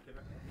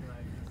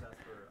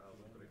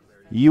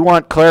 you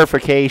want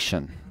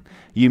clarification.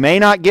 You may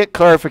not get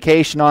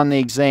clarification on the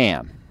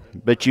exam,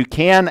 but you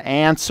can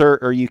answer,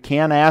 or you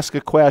can ask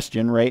a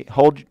question.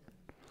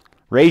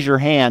 Raise your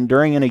hand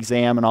during an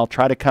exam, and I'll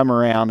try to come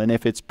around, and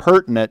if it's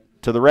pertinent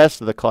to the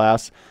rest of the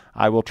class,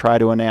 I will try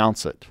to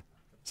announce it.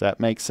 that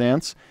make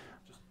sense?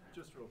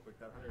 Just real quick,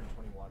 that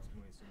 120 watts,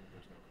 can we assume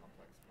that there's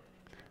no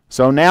complex part?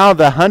 So now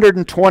the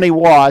 120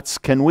 watts,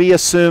 can we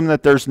assume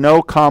that there's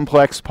no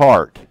complex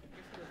part?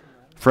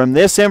 From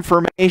this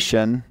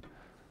information,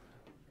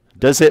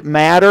 does it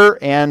matter,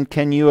 and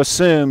can you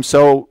assume?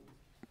 So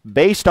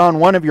based on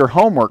one of your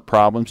homework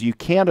problems, you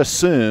can't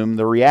assume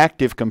the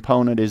reactive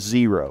component is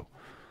 0.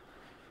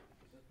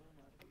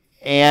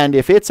 And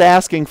if it's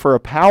asking for a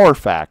power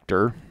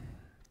factor,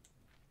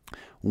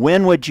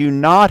 when would you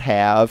not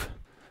have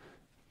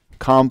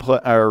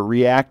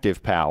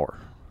reactive power?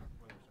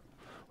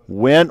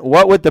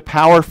 What would the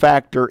power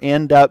factor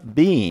end up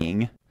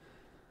being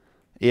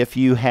if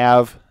you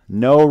have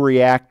no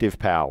reactive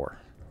power?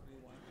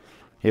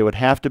 It would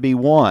have to be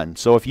 1.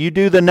 So if you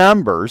do the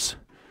numbers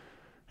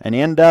and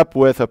end up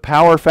with a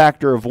power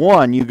factor of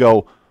 1, you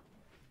go,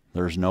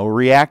 there's no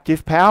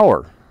reactive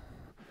power.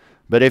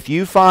 But if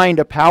you find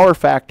a power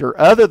factor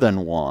other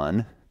than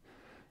 1,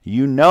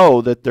 you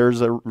know that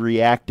there's a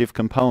reactive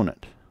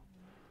component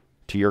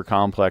to your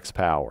complex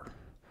power.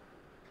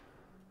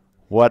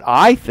 What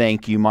I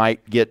think you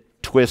might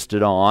get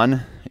twisted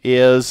on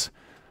is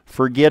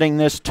forgetting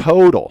this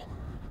total.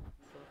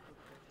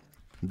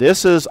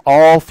 This is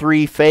all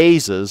 3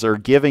 phases are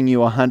giving you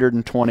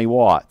 120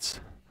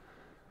 watts.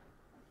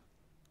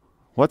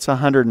 What's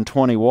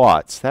 120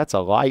 watts? That's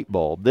a light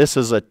bulb. This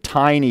is a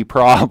tiny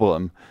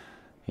problem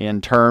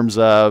in terms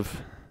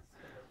of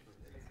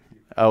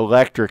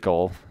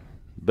electrical,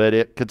 but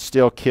it could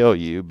still kill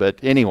you. But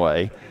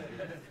anyway,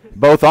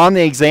 both on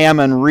the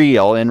exam and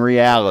in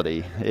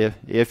reality,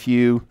 if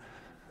you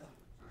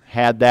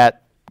had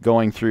that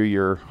going through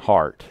your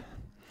heart.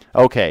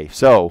 Okay,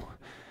 so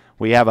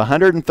we have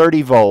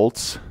 130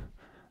 volts.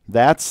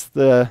 That's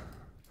the,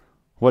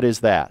 what is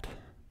that?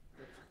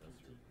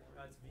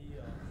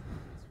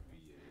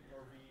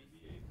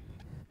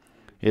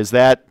 Is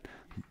that,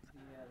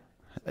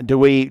 do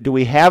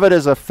we have it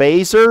as a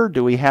phasor?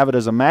 Do we have it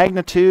as a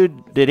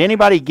magnitude? Did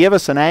anybody give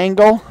us an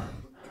angle?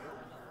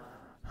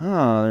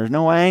 Oh, there's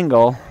no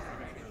angle.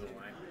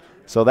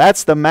 So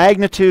that's the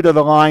magnitude of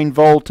the line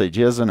voltage,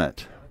 isn't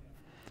it?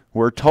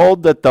 We're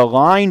told that the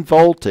line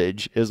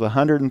voltage is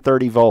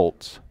 130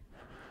 volts.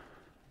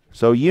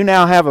 So you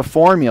now have a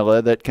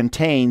formula that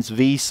contains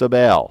V sub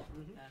L.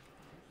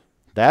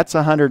 That's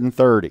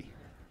 130.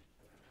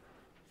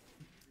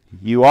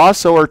 You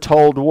also are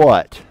told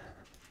what?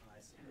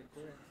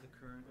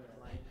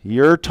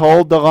 You're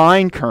told the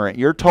line current.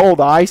 You're told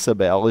I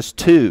sub L is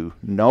 2.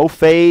 No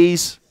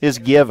phase is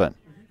given.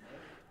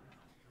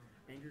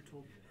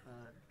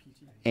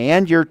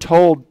 And you're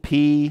told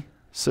P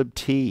sub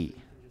T.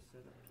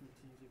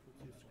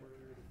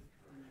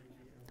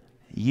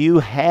 You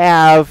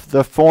have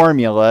the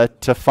formula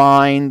to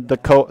find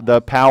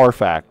the power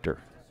factor.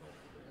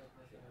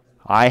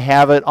 I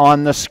have it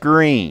on the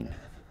screen,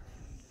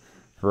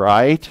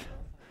 right?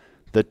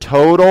 The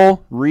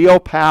total real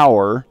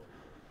power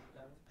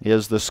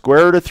is the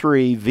square root of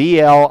 3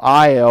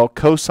 VL IL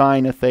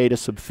cosine of theta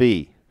sub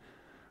phi.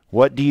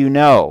 What do you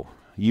know?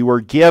 You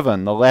were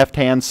given the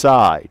left-hand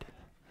side.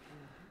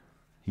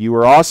 You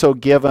were also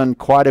given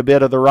quite a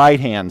bit of the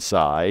right-hand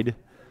side.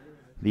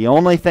 The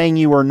only thing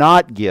you were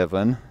not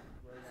given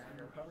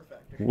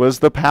was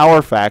the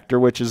power factor,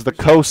 which is the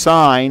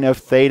cosine of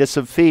theta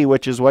sub phi,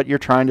 which is what you're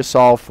trying to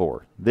solve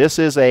for. This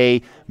is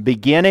a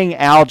beginning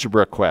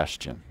algebra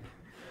question.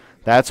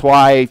 That's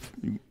why I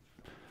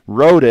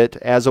wrote it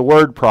as a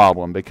word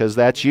problem, because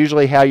that's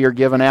usually how you're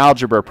given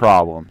algebra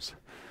problems,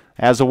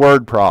 as a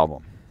word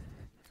problem.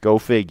 Go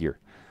figure.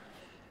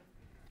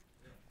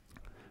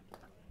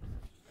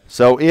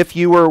 So if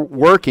you were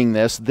working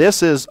this,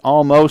 this is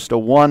almost a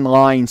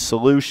one-line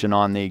solution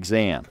on the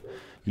exam.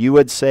 You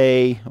would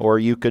say, or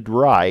you could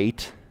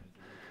write,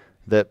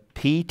 that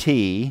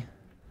PT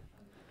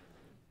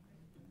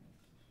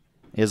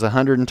is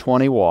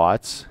 120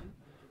 watts,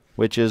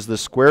 which is the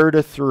square root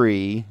of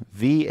 3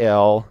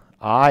 VL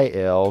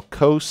IL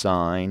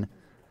cosine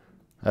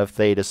of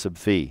theta sub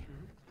phi.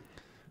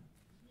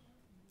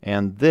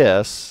 And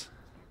this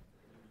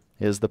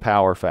is the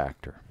power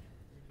factor.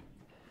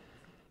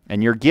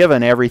 And you're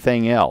given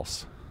everything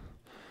else.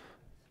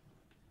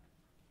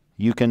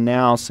 You can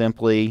now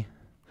simply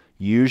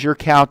use your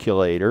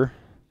calculator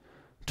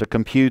to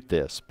compute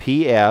this.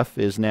 PF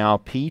is now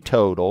P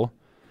total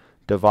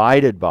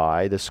divided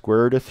by the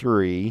square root of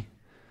 3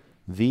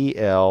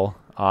 VL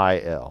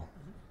IL.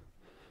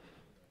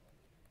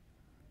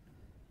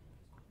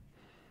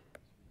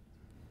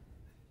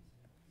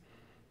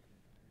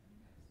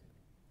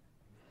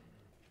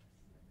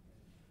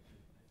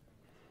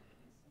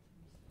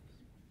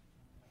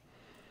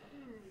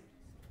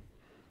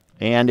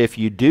 And if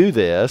you do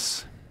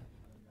this,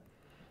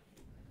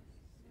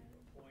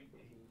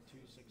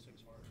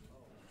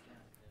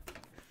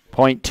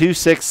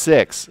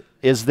 0.266,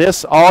 is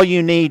this all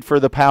you need for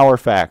the power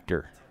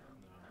factor?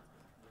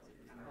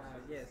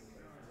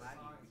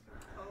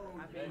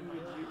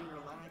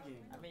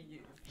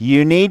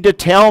 You need to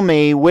tell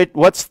me what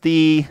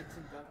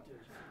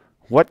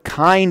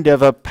kind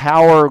of a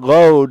power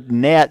load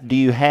net do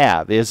you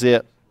have? Is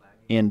it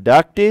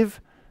inductive?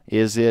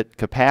 Is it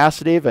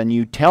capacitive? And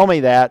you tell me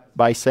that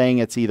by saying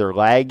it's either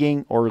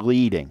lagging or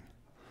leading.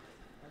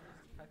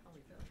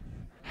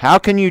 How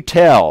can you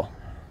tell?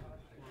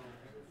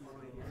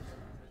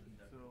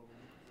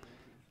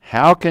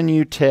 How can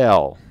you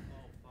tell?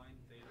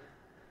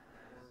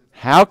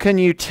 How can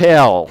you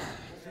tell?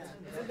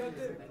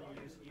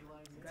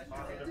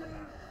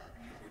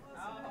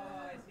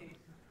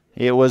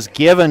 It was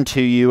given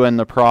to you in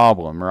the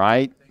problem,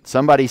 right?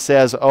 Somebody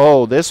says,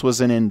 oh, this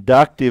was an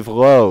inductive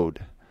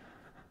load.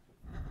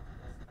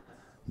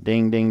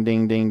 Ding, ding,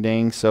 ding, ding,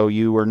 ding. So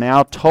you were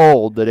now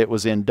told that it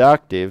was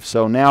inductive.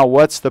 So now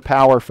what's the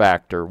power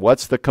factor?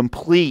 What's the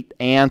complete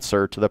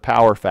answer to the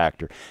power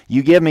factor?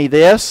 You give me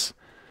this,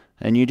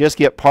 and you just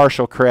get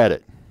partial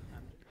credit.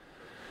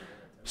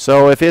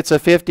 So if it's a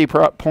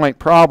 50-point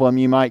problem,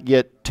 you might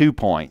get 2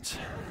 points.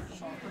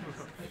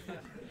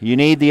 You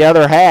need the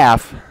other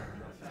half,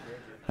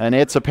 and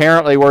it's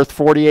apparently worth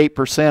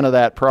 48% of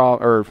that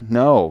problem, or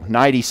no,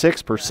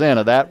 96%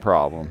 of that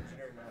problem.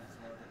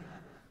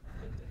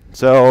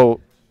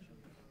 So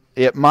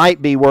it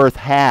might be worth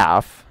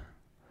half,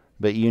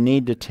 but you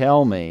need to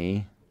tell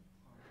me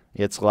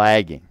it's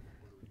lagging.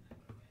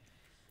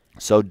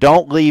 So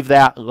don't leave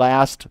that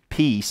last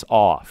piece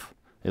off,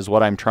 is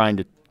what I'm trying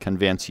to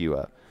convince you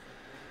of.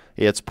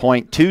 It's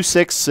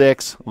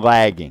 0.266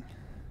 lagging.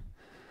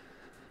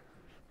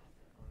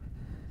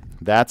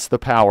 That's the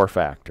power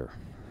factor.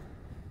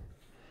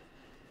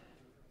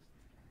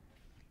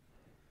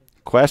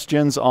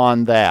 Questions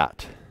on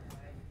that?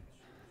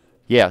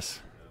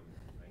 Yes?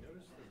 I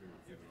noticed that we were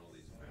given all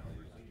these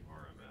values in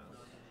RMS.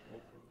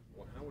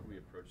 How would we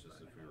approach this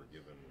if we were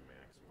given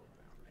maximum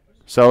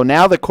values? So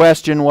now the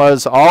question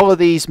was, all of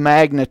these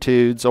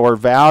magnitudes or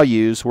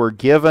values were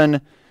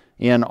given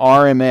in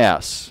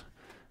RMS.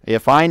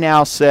 If I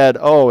now said,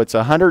 oh, it's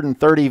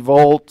 130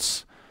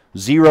 volts,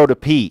 0 to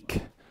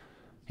peak.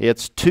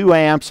 It's 2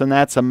 amps, and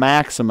that's a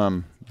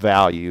maximum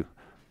value.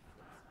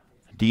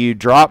 Do you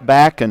drop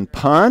back and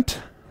punt?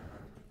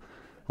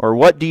 Or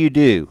what do you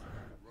do?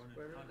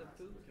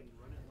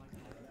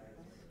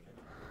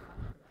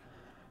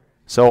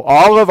 So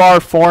all of our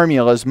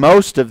formulas,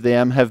 most of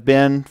them have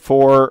been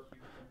for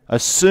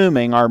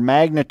assuming our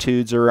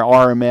magnitudes are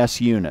RMS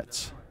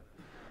units.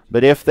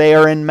 But if they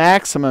are in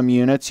maximum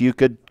units, you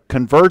could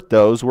convert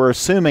those. We're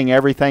assuming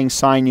everything's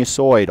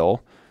sinusoidal.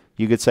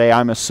 You could say,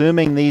 I'm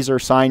assuming these are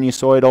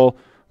sinusoidal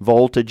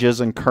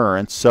voltages and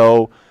currents.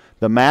 So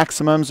the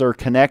maximums are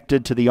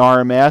connected to the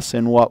RMS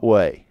in what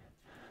way?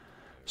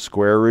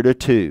 Square root of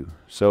 2.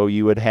 So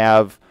you would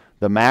have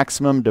the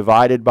maximum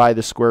divided by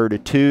the square root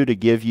of 2 to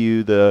give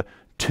you the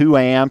 2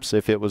 amps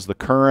if it was the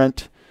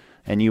current.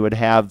 And you would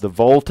have the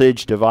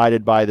voltage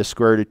divided by the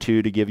square root of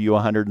 2 to give you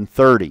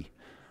 130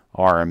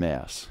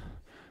 RMS.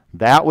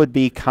 That would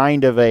be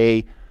kind of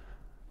a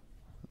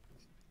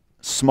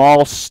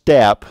small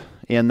step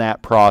in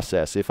that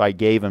process if I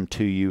gave them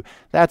to you.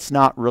 That's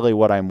not really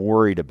what I'm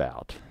worried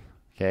about.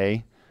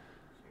 Okay?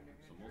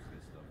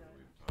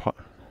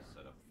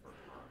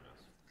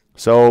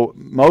 So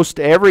most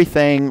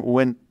everything,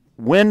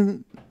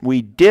 when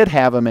we did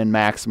have them in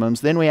maximums,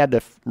 then we had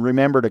to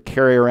remember to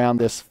carry around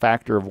this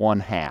factor of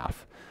 1/2.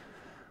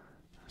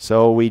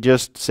 So we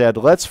just said,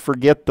 let's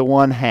forget the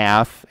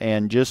 1/2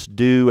 and just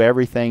do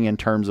everything in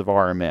terms of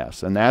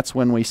RMS. And that's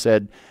when we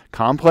said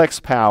complex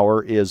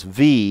power is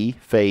V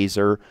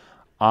phasor,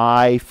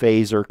 I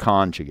phasor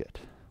conjugate.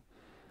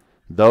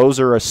 Those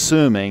are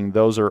assuming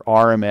those are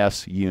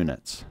RMS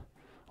units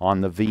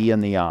on the V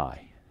and the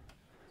I.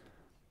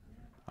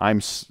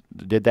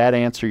 Did that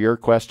answer your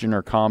question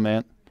or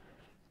comment?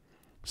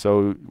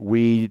 So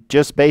we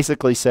just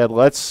basically said,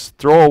 let's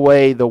throw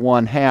away the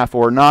 1/2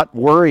 or not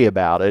worry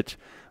about it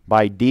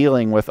by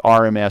dealing with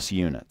RMS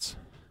units.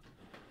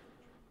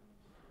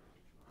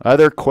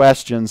 Other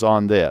questions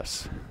on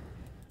this?